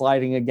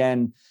backsliding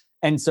again.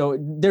 And so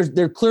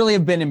there clearly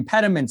have been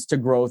impediments to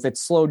growth. It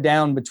slowed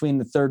down between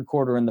the third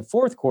quarter and the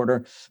fourth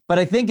quarter. But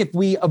I think if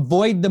we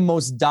avoid the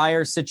most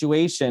dire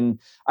situation,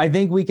 I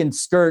think we can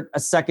skirt a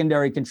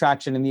secondary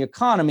contraction in the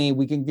economy.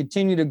 We can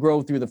continue to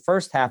grow through the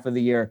first half of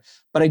the year.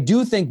 But I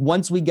do think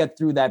once we get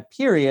through that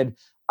period,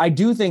 I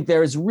do think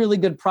there is really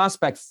good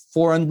prospect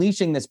for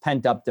unleashing this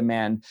pent-up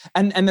demand.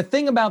 And the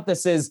thing about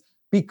this is,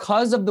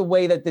 because of the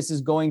way that this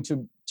is going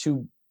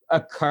to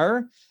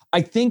occur,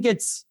 I think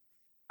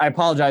I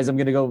apologize, I'm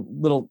going to go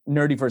a little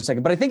nerdy for a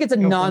second, but I think it's a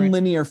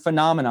nonlinear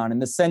phenomenon in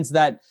the sense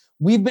that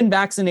we've been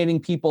vaccinating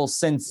people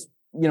since,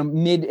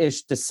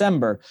 mid-ish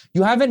December.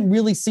 You haven't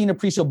really seen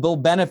appreciable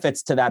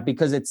benefits to that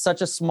because it's such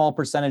a small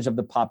percentage of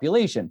the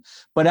population.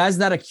 But as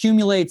that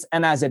accumulates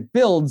and as it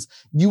builds,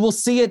 you will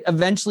see it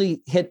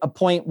eventually hit a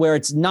point where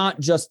it's not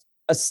just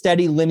a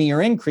steady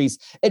linear increase.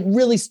 It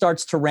really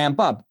starts to ramp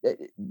up.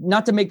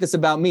 Not to make this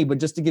about me, but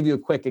just to give you a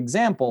quick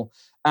example,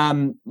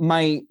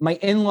 my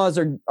in-laws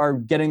are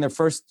getting their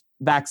first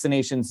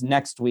vaccinations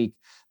next week.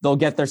 They'll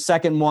get their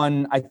second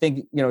one. I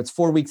think, it's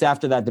 4 weeks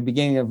after that, the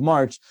beginning of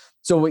March.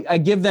 So I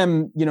give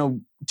them,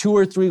 2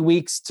 or 3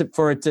 weeks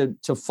for it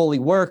to fully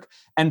work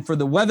and for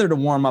the weather to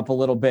warm up a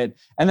little bit.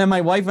 And then my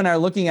wife and I are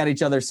looking at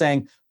each other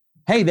saying,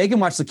 hey, they can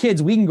watch the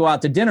kids. We can go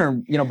out to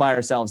dinner, by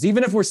ourselves,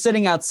 even if we're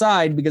sitting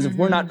outside, because if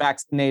we're not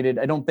vaccinated,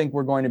 I don't think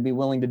we're going to be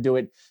willing to do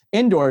it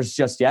indoors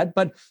just yet.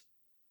 But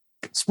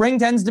spring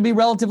tends to be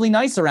relatively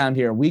nice around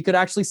here. We could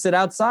actually sit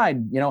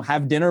outside,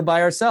 have dinner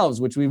by ourselves,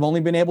 which we've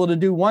only been able to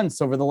do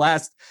once over the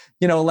last,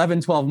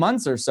 11, 12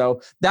 months or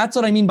so. That's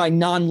what I mean by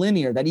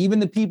nonlinear, that even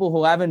the people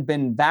who haven't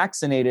been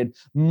vaccinated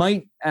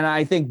might, and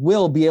I think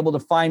will, be able to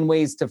find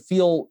ways to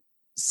feel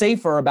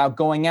safer about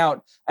going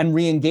out and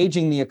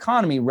re-engaging the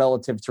economy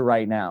relative to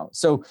right now.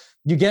 So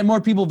you get more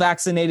people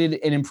vaccinated,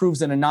 it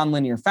improves in a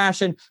nonlinear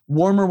fashion.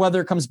 Warmer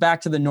weather comes back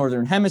to the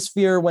northern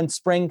hemisphere when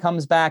spring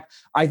comes back.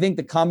 I think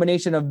the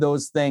combination of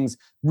those things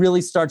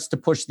really starts to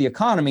push the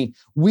economy.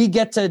 We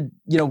get to,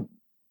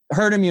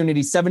 herd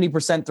immunity,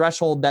 70%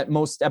 threshold that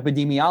most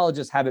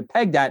epidemiologists have it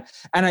pegged at.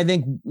 And I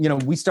think,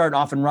 we start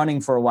off and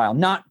running for a while.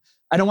 Not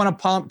I don't want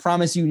to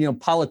promise you,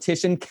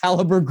 politician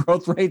caliber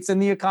growth rates in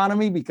the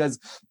economy, because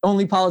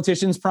only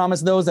politicians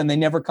promise those and they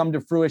never come to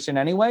fruition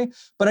anyway.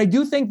 But I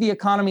do think the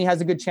economy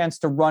has a good chance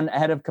to run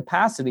ahead of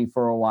capacity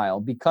for a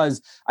while,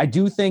 because I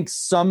do think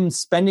some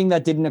spending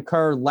that didn't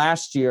occur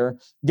last year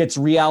gets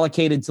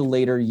reallocated to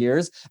later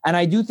years. And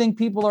I do think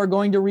people are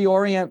going to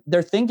reorient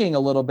their thinking a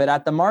little bit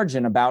at the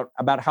margin about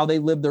how they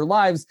live their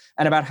lives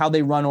and about how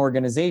they run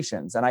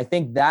organizations. And I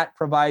think that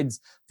provides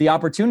the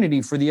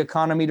opportunity for the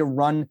economy to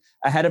run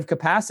ahead of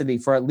capacity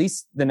for at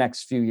least the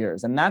next few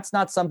years. And that's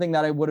not something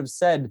that I would have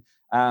said,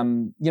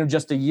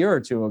 just a year or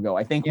two ago.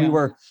 I think we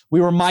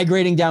were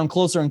migrating down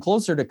closer and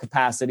closer to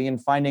capacity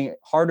and finding it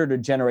harder to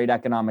generate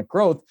economic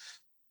growth.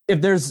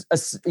 If there's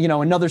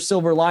another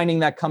silver lining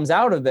that comes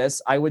out of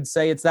this, I would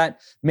say it's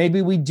that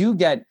maybe we do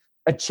get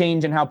a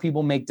change in how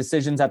people make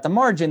decisions at the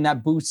margin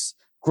that boosts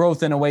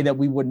growth in a way that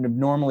we wouldn't have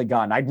normally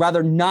gotten. I'd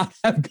rather not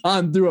have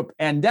gone through a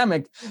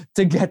pandemic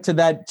to get to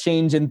that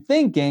change in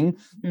thinking.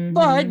 Mm-hmm.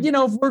 But,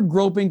 if we're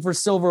groping for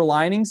silver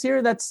linings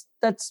here, that's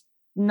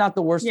not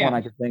the worst one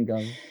I could think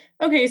of.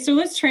 Okay, so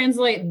let's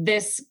translate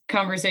this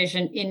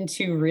conversation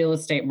into real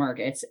estate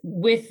markets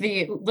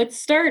let's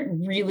start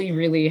really,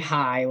 really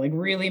high, like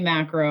really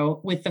macro,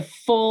 with the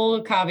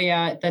full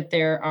caveat that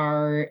there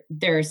are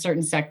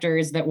certain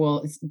sectors that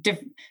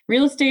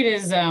real estate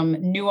is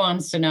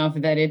nuanced enough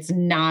that it's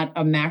not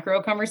a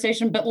macro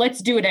conversation, but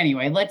let's do it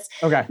anyway. Let's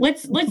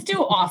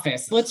do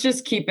office. Let's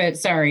just keep it.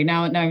 Sorry,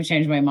 now I've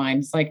changed my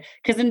mind. It's like,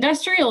 because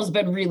industrial has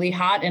been really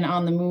hot and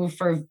on the move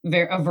for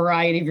a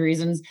variety of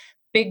reasons.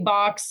 Big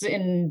box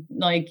and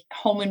like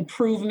home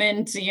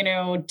improvement,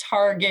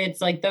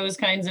 Targets, like those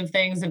kinds of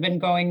things have been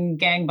going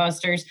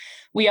gangbusters.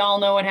 We all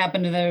know what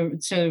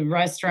happened to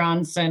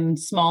restaurants and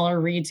smaller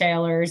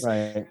retailers.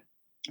 Right.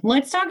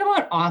 Let's talk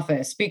about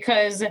office,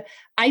 because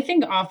I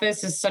think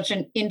office is such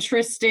an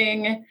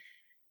interesting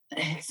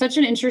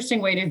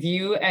way to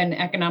view an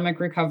economic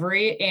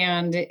recovery.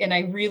 And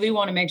I really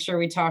want to make sure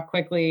we talk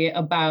quickly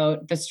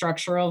about the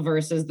structural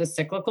versus the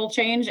cyclical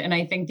change. And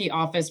I think the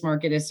office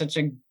market is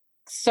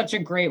such a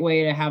great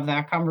way to have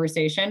that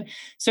conversation.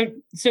 So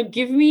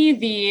give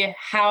me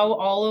how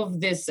all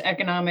of this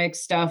economic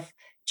stuff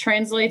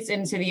translates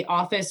into the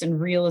office and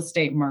real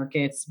estate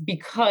markets,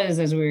 because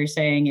as we were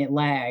saying, it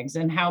lags,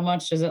 and how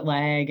much does it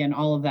lag and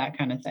all of that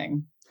kind of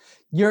thing.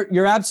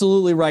 You're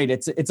absolutely right.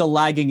 It's a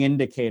lagging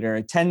indicator.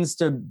 It tends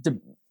to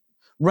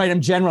right.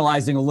 I'm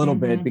generalizing a little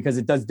bit because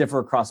it does differ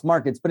across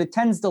markets, but it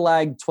tends to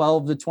lag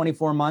 12 to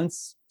 24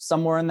 months,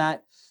 somewhere in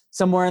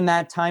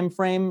that time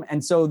frame.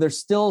 And so there's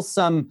still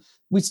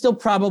we still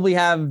probably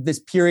have this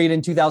period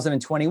in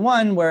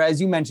 2021 where, as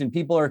you mentioned,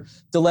 people are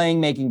delaying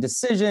making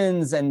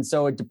decisions. And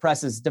so it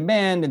depresses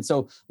demand. And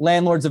so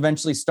landlords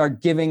eventually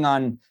start giving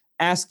on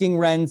asking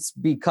rents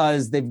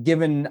because they've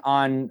given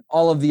on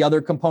all of the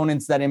other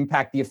components that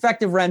impact the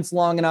effective rents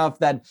long enough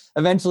that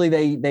eventually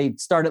they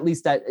start, at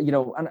least at,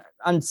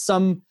 on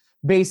some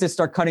basis,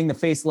 start cutting the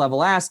face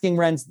level asking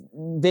rents.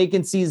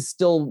 Vacancies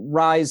still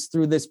rise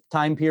through this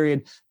time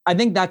period. I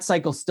think that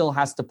cycle still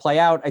has to play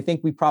out. I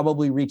think we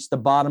probably reached the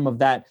bottom of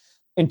that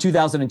in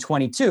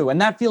 2022.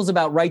 And that feels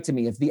about right to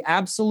me. If the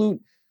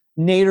absolute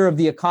nadir of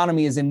the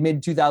economy is in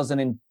mid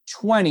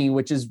 2020,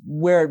 which is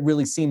where it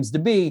really seems to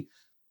be,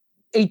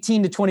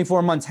 18 to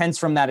 24 months hence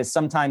from that is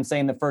sometime, say,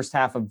 in the first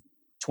half of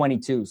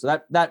 22.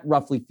 So that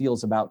roughly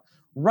feels about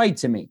right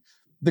to me.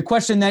 The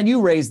question that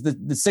you raised,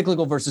 the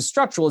cyclical versus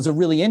structural, is a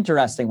really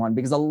interesting one,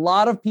 because a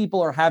lot of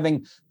people are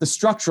having the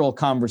structural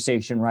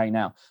conversation right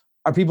now.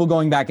 Are people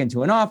going back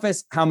into an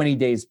office? How many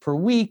days per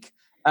week?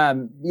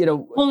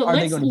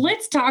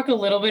 Let's talk a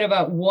little bit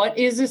about what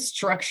is a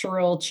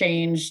structural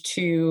change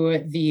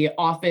to the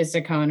office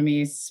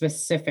economy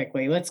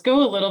specifically. Let's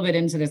go a little bit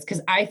into this,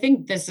 because I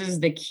think this is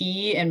the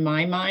key in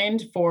my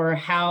mind for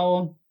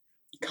how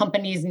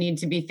companies need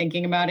to be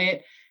thinking about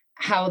it,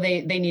 how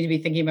they need to be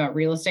thinking about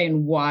real estate,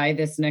 and why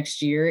this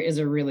next year is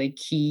a really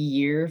key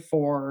year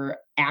for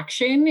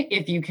action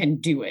if you can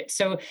do it.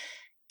 So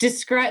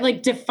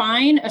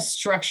define a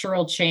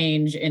structural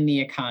change in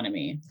the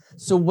economy.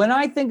 So when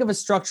I think of a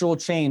structural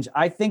change,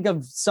 I think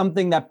of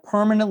something that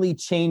permanently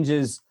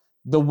changes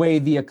the way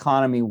the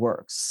economy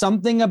works.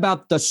 Something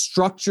about the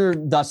structure,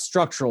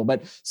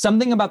 but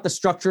something about the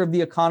structure of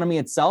the economy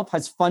itself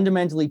has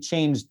fundamentally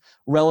changed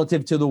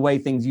relative to the way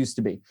things used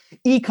to be.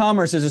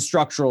 E-commerce is a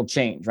structural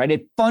change, right?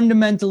 It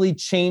fundamentally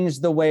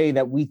changed the way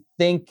that we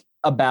think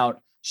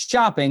about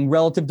shopping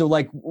relative to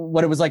like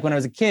what it was like when I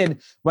was a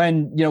kid,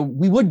 when,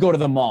 we would go to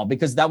the mall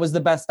because that was the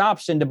best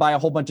option to buy a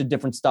whole bunch of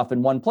different stuff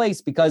in one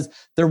place, because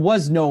there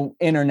was no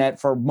internet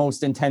for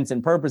most intents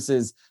and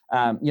purposes,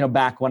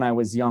 back when I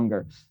was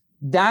younger.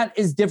 That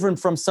is different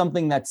from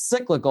something that's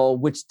cyclical,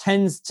 which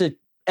tends to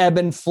ebb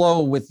and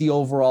flow with the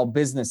overall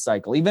business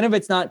cycle. Even if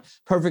it's not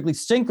perfectly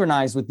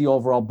synchronized with the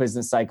overall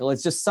business cycle,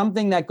 it's just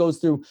something that goes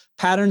through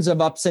patterns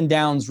of ups and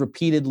downs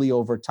repeatedly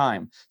over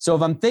time. So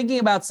if I'm thinking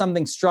about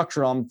something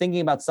structural, I'm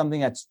thinking about something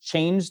that's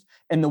changed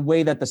in the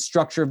way that the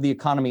structure of the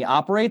economy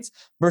operates,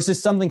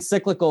 versus something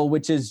cyclical,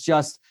 which is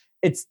just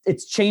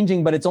it's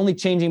changing, but it's only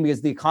changing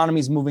because the economy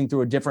is moving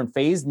through a different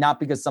phase, not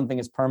because something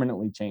is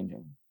permanently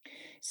changing.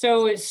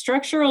 So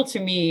structural to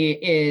me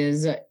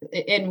is,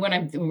 and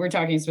we're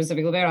talking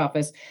specifically about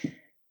office,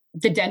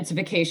 the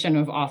densification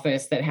of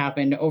office that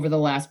happened over the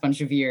last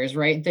bunch of years,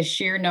 right? The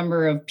sheer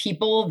number of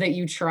people that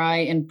you try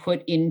and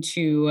put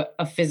into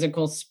a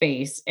physical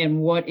space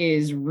and what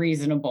is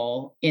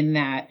reasonable in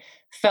that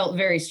felt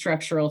very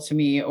structural to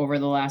me over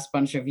the last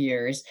bunch of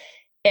years.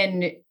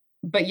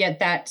 But yet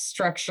that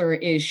structure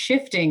is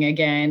shifting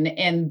again.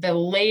 And the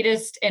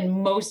latest and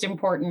most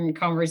important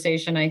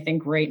conversation, I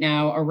think, right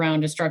now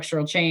around a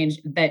structural change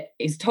that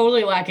is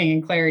totally lacking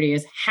in clarity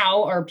is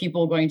how are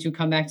people going to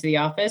come back to the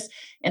office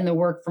and the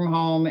work from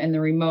home and the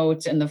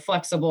remote and the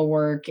flexible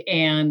work,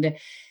 and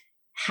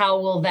how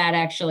will that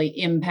actually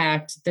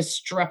impact the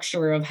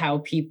structure of how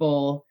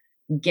people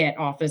get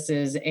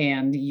offices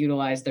and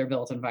utilize their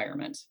built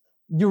environment?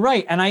 You're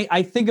right. And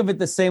I think of it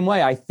the same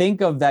way. I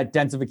think of that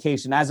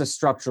densification as a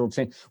structural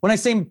change. When I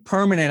say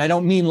permanent, I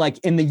don't mean like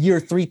in the year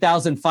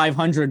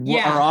 3,500,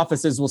 our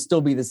offices will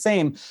still be the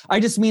same. I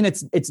just mean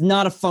it's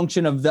not a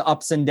function of the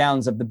ups and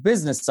downs of the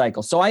business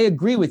cycle. So I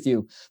agree with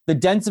you. The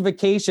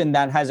densification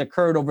that has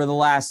occurred over the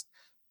last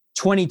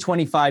 20,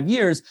 25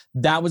 years,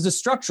 that was a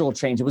structural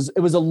change. It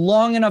was a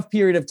long enough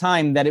period of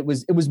time that it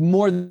was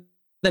more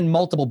than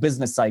multiple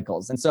business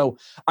cycles. And so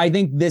I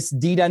think this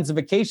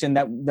de-densification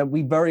that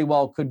we very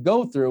well could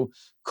go through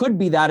could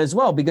be that as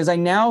well, because I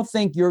now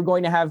think you're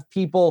going to have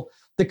people,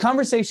 the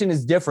conversation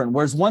is different.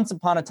 Whereas once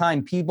upon a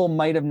time, people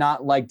might have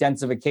not liked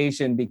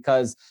densification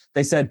because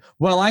they said,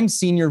 well, I'm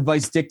senior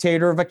vice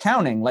dictator of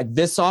accounting. Like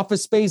this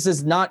office space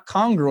is not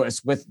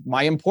congruous with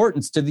my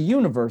importance to the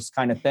universe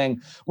kind of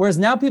thing. Whereas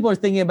now people are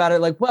thinking about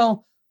it like,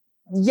 well,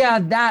 yeah,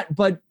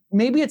 but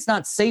maybe it's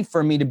not safe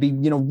for me to be,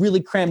 really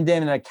crammed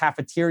in at a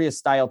cafeteria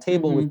style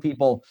table with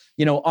people,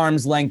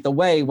 arm's length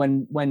away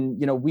when,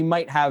 we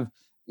might have,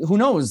 who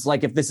knows,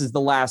 like if this is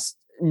the last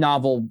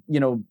novel,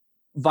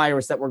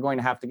 virus that we're going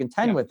to have to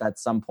contend with at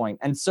some point.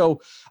 And so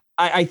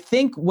I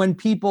think when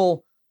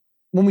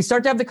we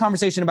start to have the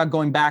conversation about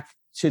going back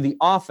to the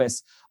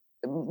office,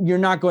 you're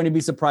not going to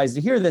be surprised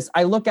to hear this.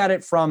 I look at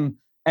it from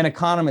an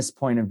economist's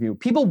point of view.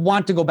 People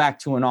want to go back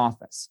to an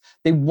office.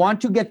 They want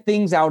to get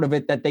things out of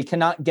it that they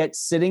cannot get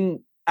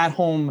sitting at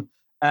home,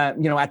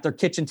 at their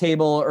kitchen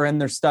table or in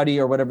their study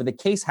or whatever the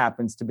case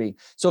happens to be.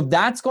 So if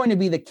that's going to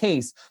be the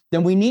case,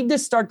 then we need to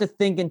start to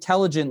think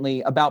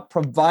intelligently about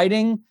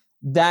providing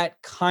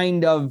that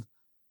kind of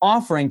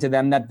offering to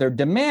them that they're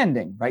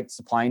demanding, right?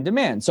 Supply and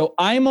demand. So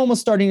I'm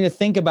almost starting to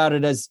think about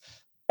it as,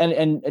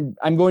 and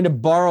I'm going to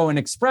borrow an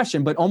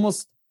expression, but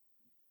almost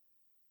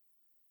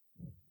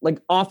like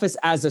office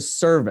as a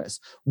service.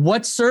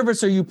 What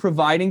service are you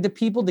providing to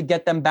people to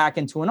get them back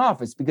into an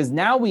office? Because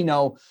now we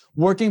know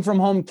working from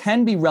home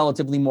can be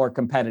relatively more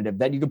competitive,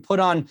 that you could put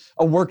on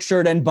a work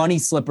shirt and bunny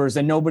slippers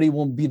and nobody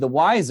will be the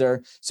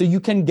wiser. So you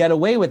can get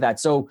away with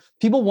that. So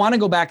people want to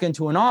go back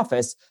into an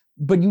office,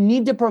 but you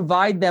need to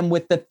provide them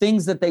with the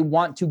things that they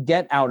want to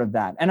get out of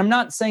that. And I'm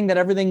not saying that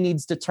everything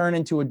needs to turn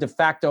into a de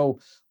facto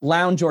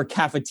lounge or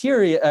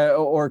cafeteria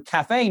or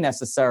cafe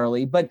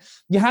necessarily, but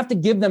you have to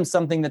give them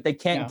something that they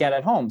can't get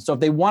at home. So if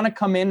they want to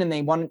come in and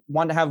they want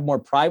to have more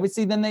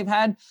privacy than they've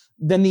had,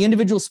 then the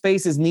individual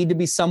spaces need to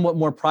be somewhat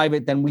more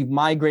private than we've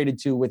migrated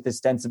to with this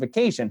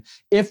densification.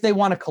 If they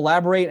want to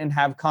collaborate and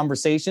have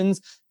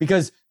conversations,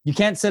 because you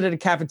can't sit at a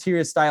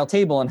cafeteria style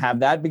table and have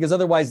that, because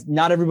otherwise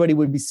not everybody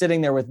would be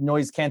sitting there with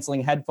noise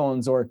canceling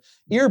headphones or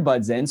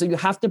earbuds in. So you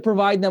have to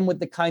provide them with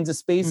the kinds of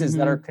spaces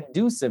that are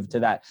conducive to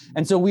that.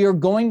 And so we are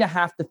going to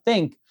have to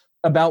think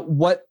about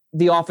what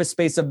the office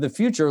space of the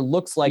future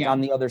looks like on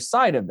the other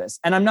side of this.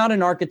 And I'm not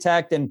an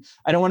architect, and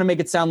I don't want to make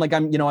it sound like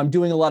I'm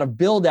doing a lot of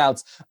build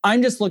outs.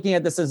 I'm just looking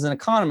at this as an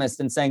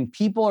economist and saying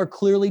people are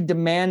clearly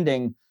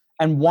demanding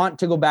and want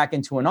to go back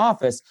into an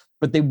office,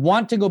 but they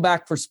want to go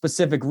back for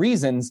specific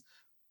reasons.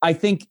 I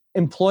think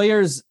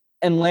employers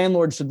and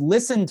landlords should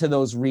listen to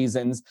those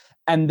reasons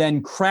and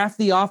then craft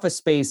the office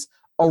space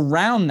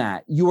around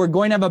that. You are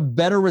going to have a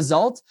better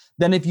result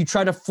than if you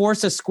try to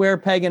force a square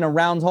peg in a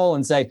round hole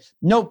and say,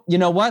 nope, you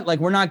know what? Like,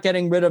 we're not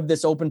getting rid of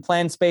this open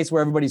plan space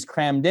where everybody's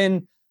crammed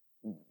in.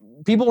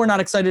 People were not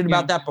excited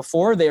about that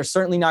before. They are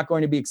certainly not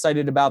going to be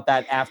excited about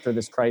that after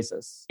this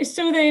crisis.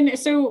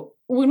 So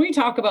when we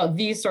talk about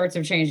these sorts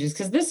of changes,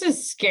 because this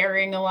is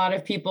scaring a lot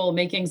of people,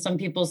 making some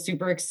people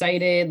super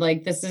excited,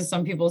 like this is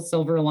some people's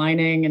silver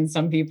lining and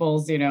some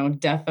people's,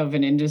 death of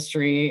an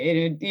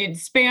industry. It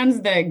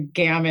spans the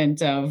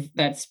gamut of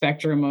that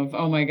spectrum of,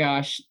 oh my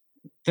gosh,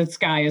 the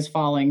sky is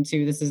falling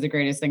to this is the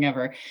greatest thing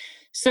ever.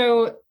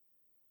 So,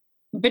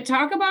 but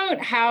talk about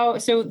how,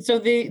 so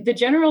the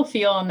general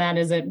feel on that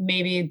is that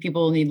maybe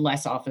people need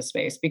less office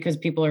space because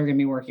people are going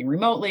to be working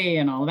remotely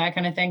and all that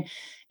kind of thing.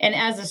 And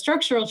as a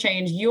structural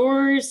change,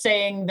 you're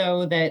saying,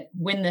 though, that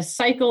when the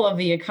cycle of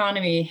the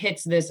economy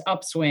hits this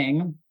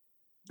upswing,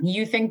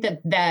 you think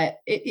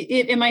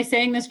am I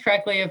saying this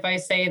correctly if I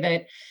say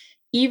that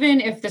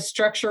even if the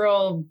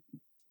structural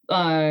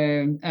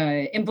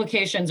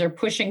implications are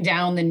pushing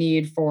down the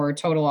need for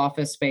total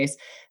office space.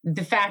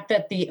 The fact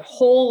that the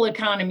whole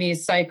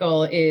economy's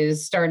cycle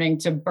is starting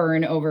to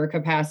burn over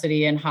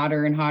capacity and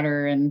hotter,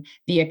 and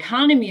the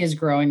economy is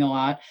growing a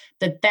lot,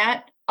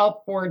 that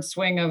upward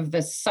swing of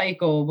the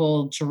cycle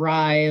will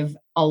drive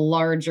a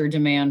larger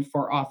demand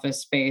for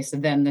office space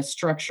than the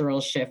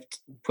structural shift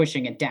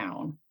pushing it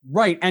down.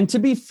 Right. And to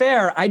be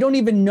fair, I don't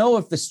even know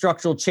if the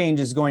structural change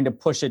is going to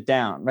push it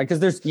down, right? Because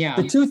there's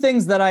the two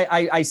things that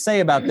I say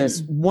about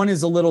this. One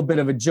is a little bit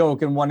of a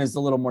joke and one is a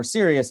little more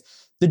serious.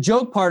 The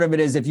joke part of it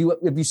is if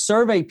you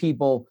survey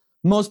people,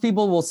 most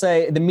people will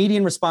say the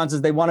median response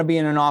is they want to be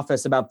in an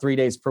office about 3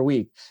 days per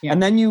week. Yeah.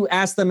 And then you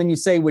ask them and you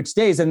say which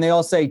days, and they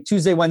all say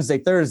Tuesday, Wednesday,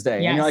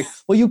 Thursday. Yes. And you're like,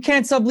 well, you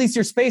can't sublease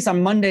your space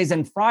on Mondays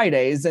and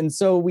Fridays. And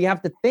so we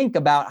have to think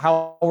about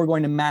how we're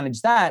going to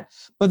manage that.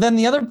 But then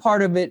the other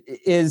part of it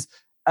is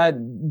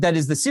that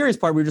is the serious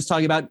part we were just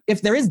talking about.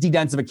 If there is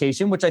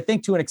de-densification, which I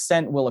think to an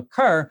extent will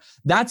occur,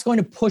 that's going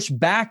to push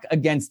back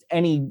against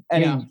any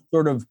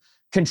sort of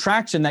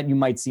contraction that you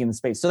might see in the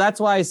space. So that's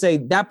why I say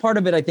that part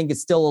of it, I think, is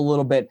still a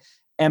little bit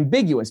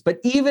ambiguous. But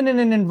even in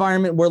an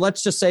environment where,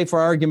 let's just say for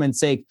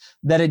argument's sake,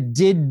 that it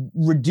did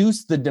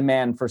reduce the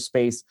demand for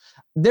space,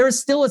 there is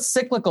still a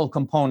cyclical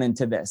component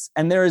to this.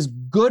 And there is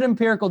good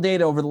empirical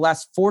data over the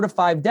last 4 to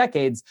 5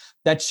 decades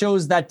that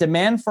shows that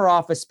demand for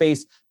office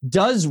space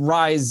does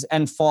rise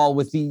and fall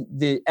with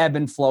the ebb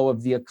and flow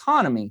of the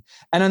economy.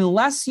 And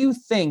unless you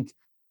think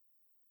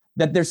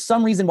that there's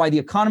some reason why the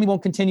economy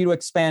won't continue to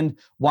expand,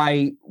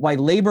 why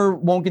labor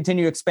won't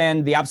continue to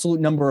expand, the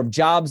absolute number of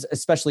jobs,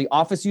 especially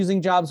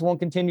office-using jobs, won't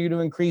continue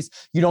to increase.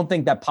 You don't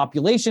think that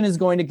population is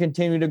going to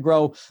continue to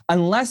grow.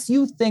 Unless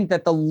you think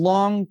that the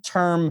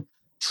long-term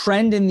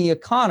trend in the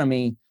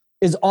economy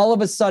is all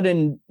of a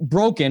sudden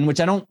broken, which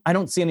I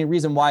don't see any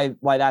reason why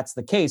that's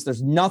the case.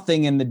 There's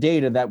nothing in the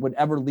data that would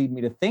ever lead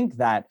me to think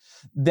that.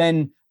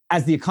 Then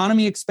as the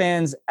economy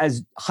expands,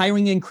 as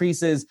hiring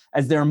increases,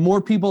 as there are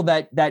more people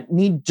that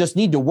need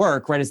to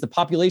work, right? As the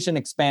population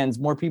expands,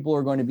 more people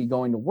are going to be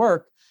going to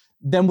work.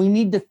 Then we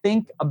need to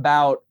think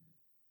about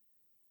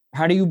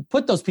how do you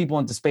put those people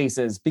into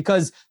spaces?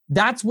 Because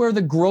that's where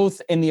the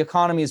growth in the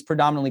economy is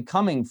predominantly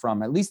coming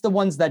from, at least the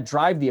ones that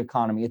drive the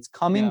economy. It's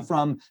coming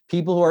from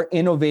people who are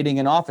innovating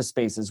in office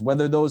spaces,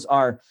 whether those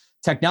are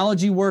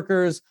technology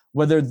workers,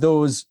 whether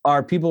those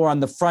are people who are on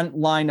the front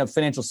line of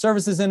financial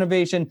services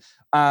innovation,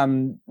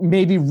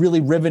 maybe really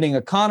riveting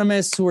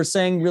economists who are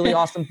saying really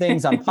awesome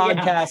things on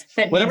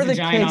podcasts, whatever the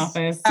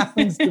case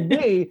happens to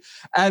be.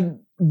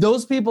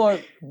 Those people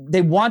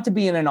they want to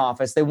be in an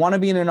office. They want to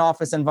be in an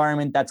office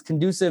environment that's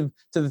conducive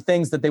to the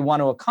things that they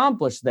want to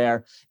accomplish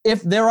there.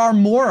 If there are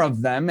more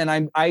of them,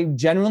 and I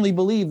genuinely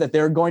believe that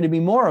there are going to be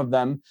more of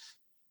them,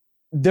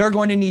 they're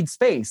going to need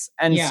space.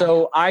 And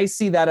so I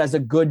see that as a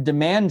good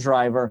demand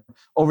driver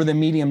over the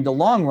medium to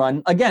long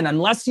run. Again,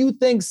 unless you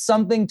think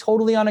something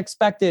totally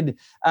unexpected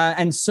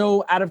and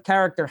so out of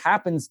character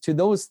happens to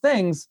those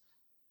things,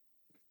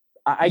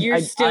 you're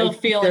still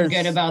feeling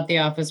good about the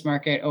office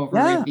market over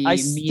the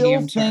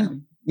medium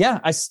term.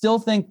 I still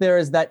think there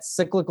is that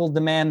cyclical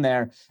demand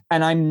there.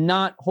 And I'm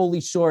not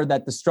wholly sure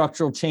that the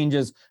structural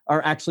changes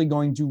are actually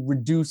going to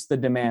reduce the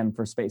demand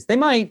for space. They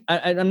might.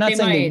 I'm not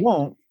saying they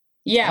won't.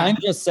 Yeah. I'm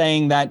just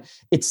saying that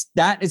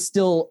that is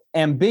still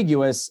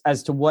ambiguous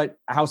as to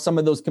how some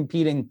of those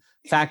competing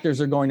factors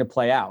are going to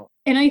play out.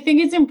 And I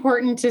think it's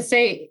important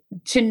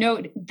to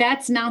note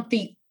that's not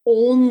the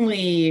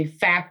only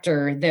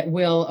factor that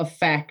will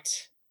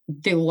affect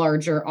the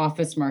larger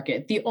office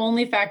market. The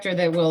only factor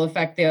that will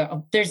affect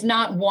there's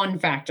not one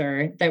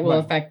factor that will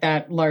affect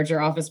that larger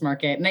office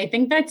market. And I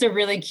think that's a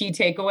really key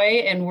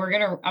takeaway. And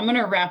I'm going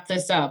to wrap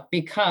this up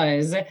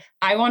because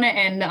I want to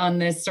end on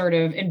this sort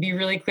of, and be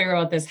really clear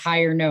about this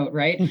higher note,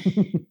 right?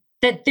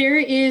 That there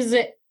is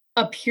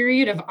a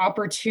period of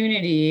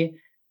opportunity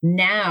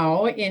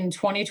now in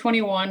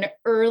 2021,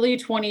 early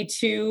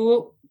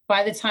 22,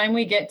 by the time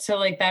we get to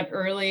like that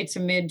early to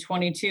mid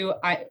 22,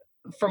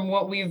 from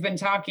what we've been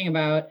talking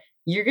about,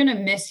 you're going to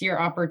miss your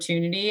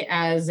opportunity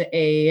as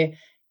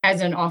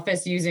an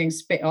office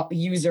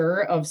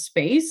user of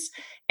space.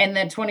 And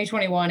that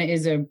 2021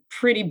 is a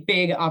pretty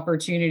big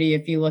opportunity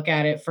if you look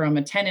at it from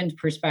a tenant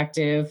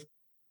perspective.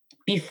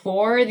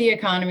 Before the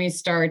economy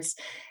starts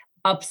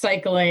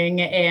upcycling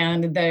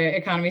and the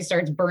economy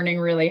starts burning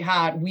really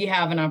hot, we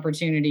have an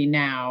opportunity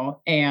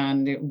now,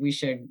 and we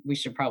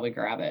should probably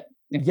grab it.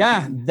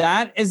 Yeah,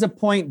 that is a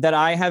point that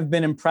I have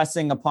been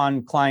impressing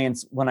upon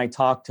clients when I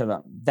talk to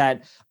them,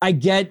 that I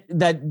get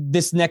that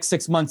this next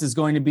 6 months is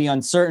going to be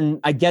uncertain.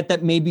 I get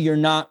that maybe you're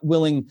not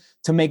willing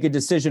to make a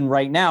decision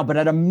right now, but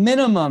at a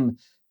minimum,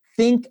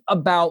 think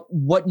about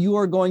what you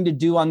are going to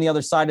do on the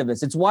other side of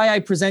this. It's why I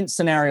present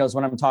scenarios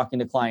when I'm talking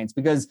to clients,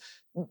 because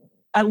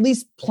at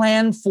least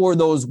plan for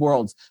those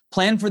worlds,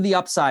 plan for the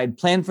upside,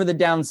 plan for the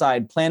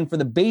downside, plan for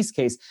the base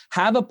case,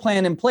 have a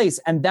plan in place.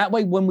 And that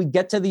way, when we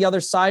get to the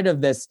other side of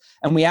this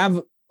and we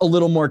have a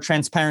little more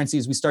transparency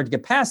as we start to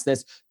get past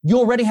this, you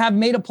already have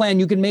made a plan.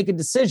 You can make a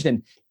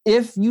decision.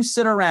 If you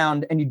sit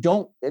around and you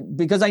don't,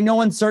 because I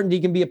know uncertainty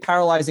can be a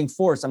paralyzing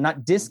force, I'm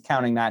not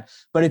discounting that,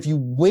 but if you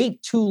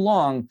wait too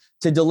long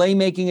to delay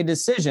making a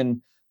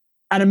decision,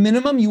 at a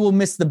minimum, you will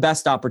miss the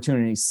best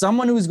opportunities.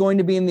 Someone who's going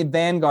to be in the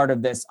vanguard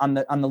of this, on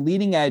the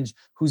leading edge,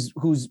 who's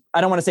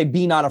I don't want to say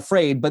be not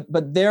afraid,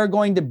 but they're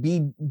going to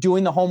be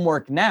doing the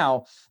homework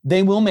now.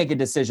 They will make a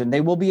decision.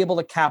 They will be able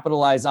to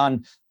capitalize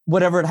on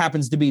whatever it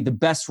happens to be, the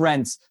best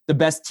rents, the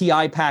best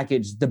TI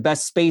package, the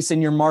best space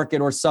in your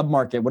market or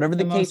submarket, whatever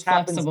the case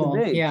happens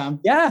to be.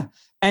 Yeah.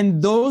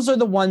 And those are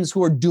the ones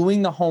who are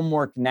doing the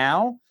homework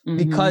now,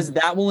 because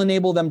that will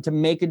enable them to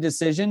make a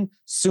decision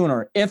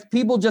sooner. If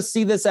people just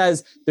see this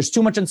as there's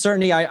too much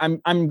uncertainty,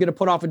 I'm going to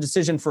put off a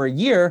decision for a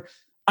year.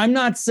 I'm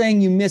not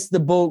saying you missed the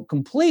boat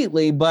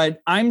completely,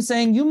 but I'm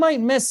saying you might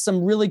miss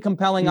some really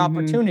compelling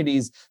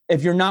opportunities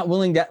if you're not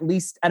willing to, at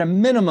least at a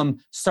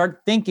minimum,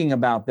 start thinking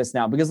about this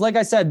now. Because like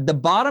I said, the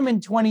bottom in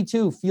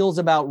 22 feels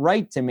about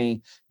right to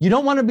me. You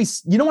don't want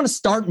to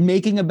start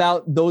making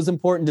about those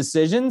important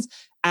decisions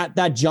at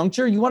that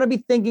juncture. You want to be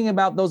thinking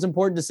about those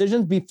important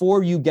decisions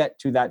before you get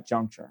to that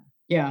juncture.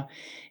 Yeah.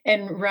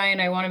 And Ryan,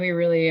 I want to be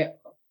really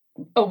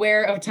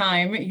aware of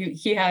time.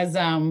 He has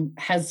some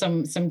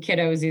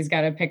kiddos he's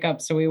got to pick up.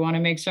 So we want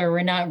to make sure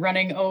we're not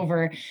running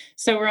over.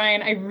 So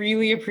Ryan, I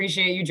really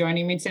appreciate you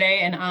joining me today.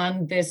 And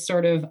on this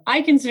sort of,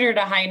 I consider it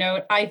a high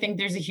note. I think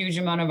there's a huge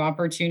amount of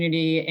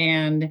opportunity,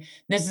 and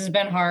this has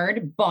been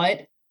hard,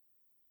 but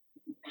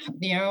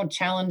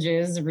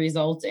challenges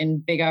result in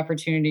big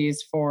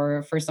opportunities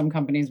for some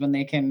companies when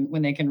they can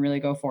really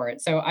go for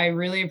it. So I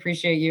really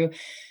appreciate you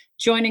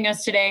joining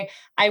us today.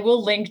 I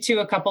will link to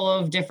a couple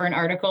of different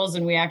articles,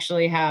 and we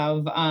actually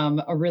have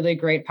a really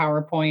great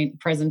PowerPoint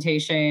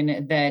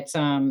presentation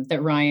that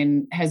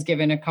Ryan has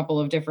given a couple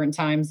of different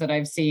times that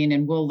I've seen,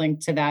 and we'll link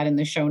to that in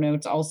the show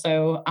notes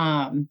also.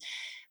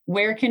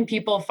 Where can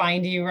people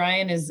find you,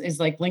 Ryan? Is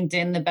like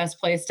LinkedIn the best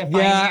place to find you?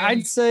 Yeah,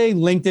 I'd say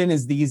LinkedIn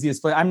is the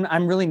easiest place.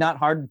 I'm really not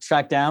hard to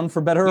track down,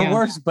 for better or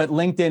worse, but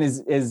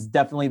LinkedIn is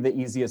definitely the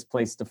easiest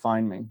place to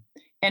find me.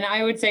 And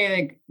I would say,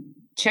 like,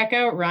 check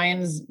out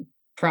Ryan's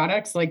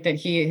products, like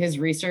his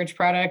research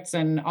products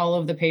and all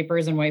of the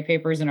papers and white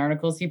papers and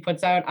articles he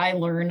puts out. I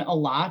learn a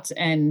lot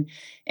and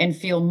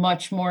feel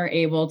much more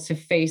able to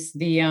face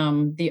the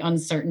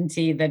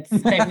uncertainty that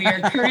we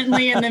are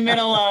currently in the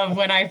middle of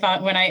when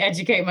I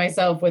educate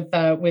myself with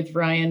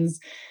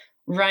Ryan's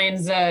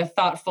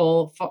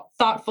thoughtful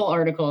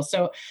article.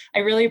 So I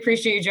really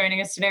appreciate you joining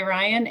us today,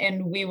 Ryan,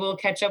 and we will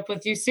catch up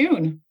with you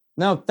soon.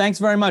 No, thanks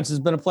very much. It's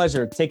been a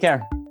pleasure. Take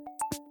care.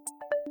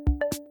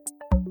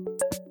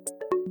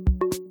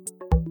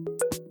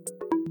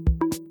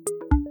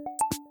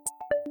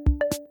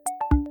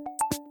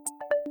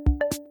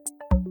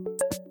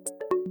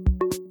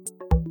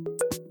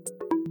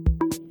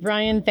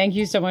 Ryan, thank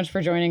you so much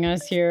for joining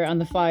us here on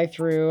the Fly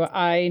Through.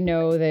 I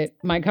know that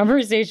my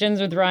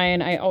conversations with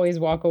Ryan, I always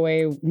walk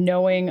away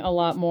knowing a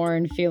lot more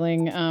and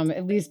feeling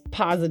at least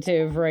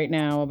positive right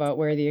now about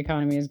where the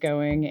economy is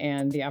going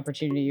and the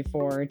opportunity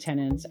for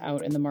tenants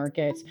out in the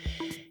market.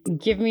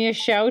 Give me a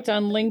shout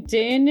on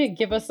LinkedIn.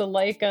 Give us a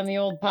like on the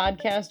old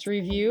podcast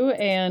review.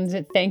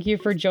 And thank you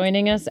for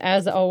joining us.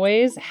 As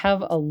always,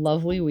 have a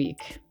lovely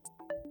week.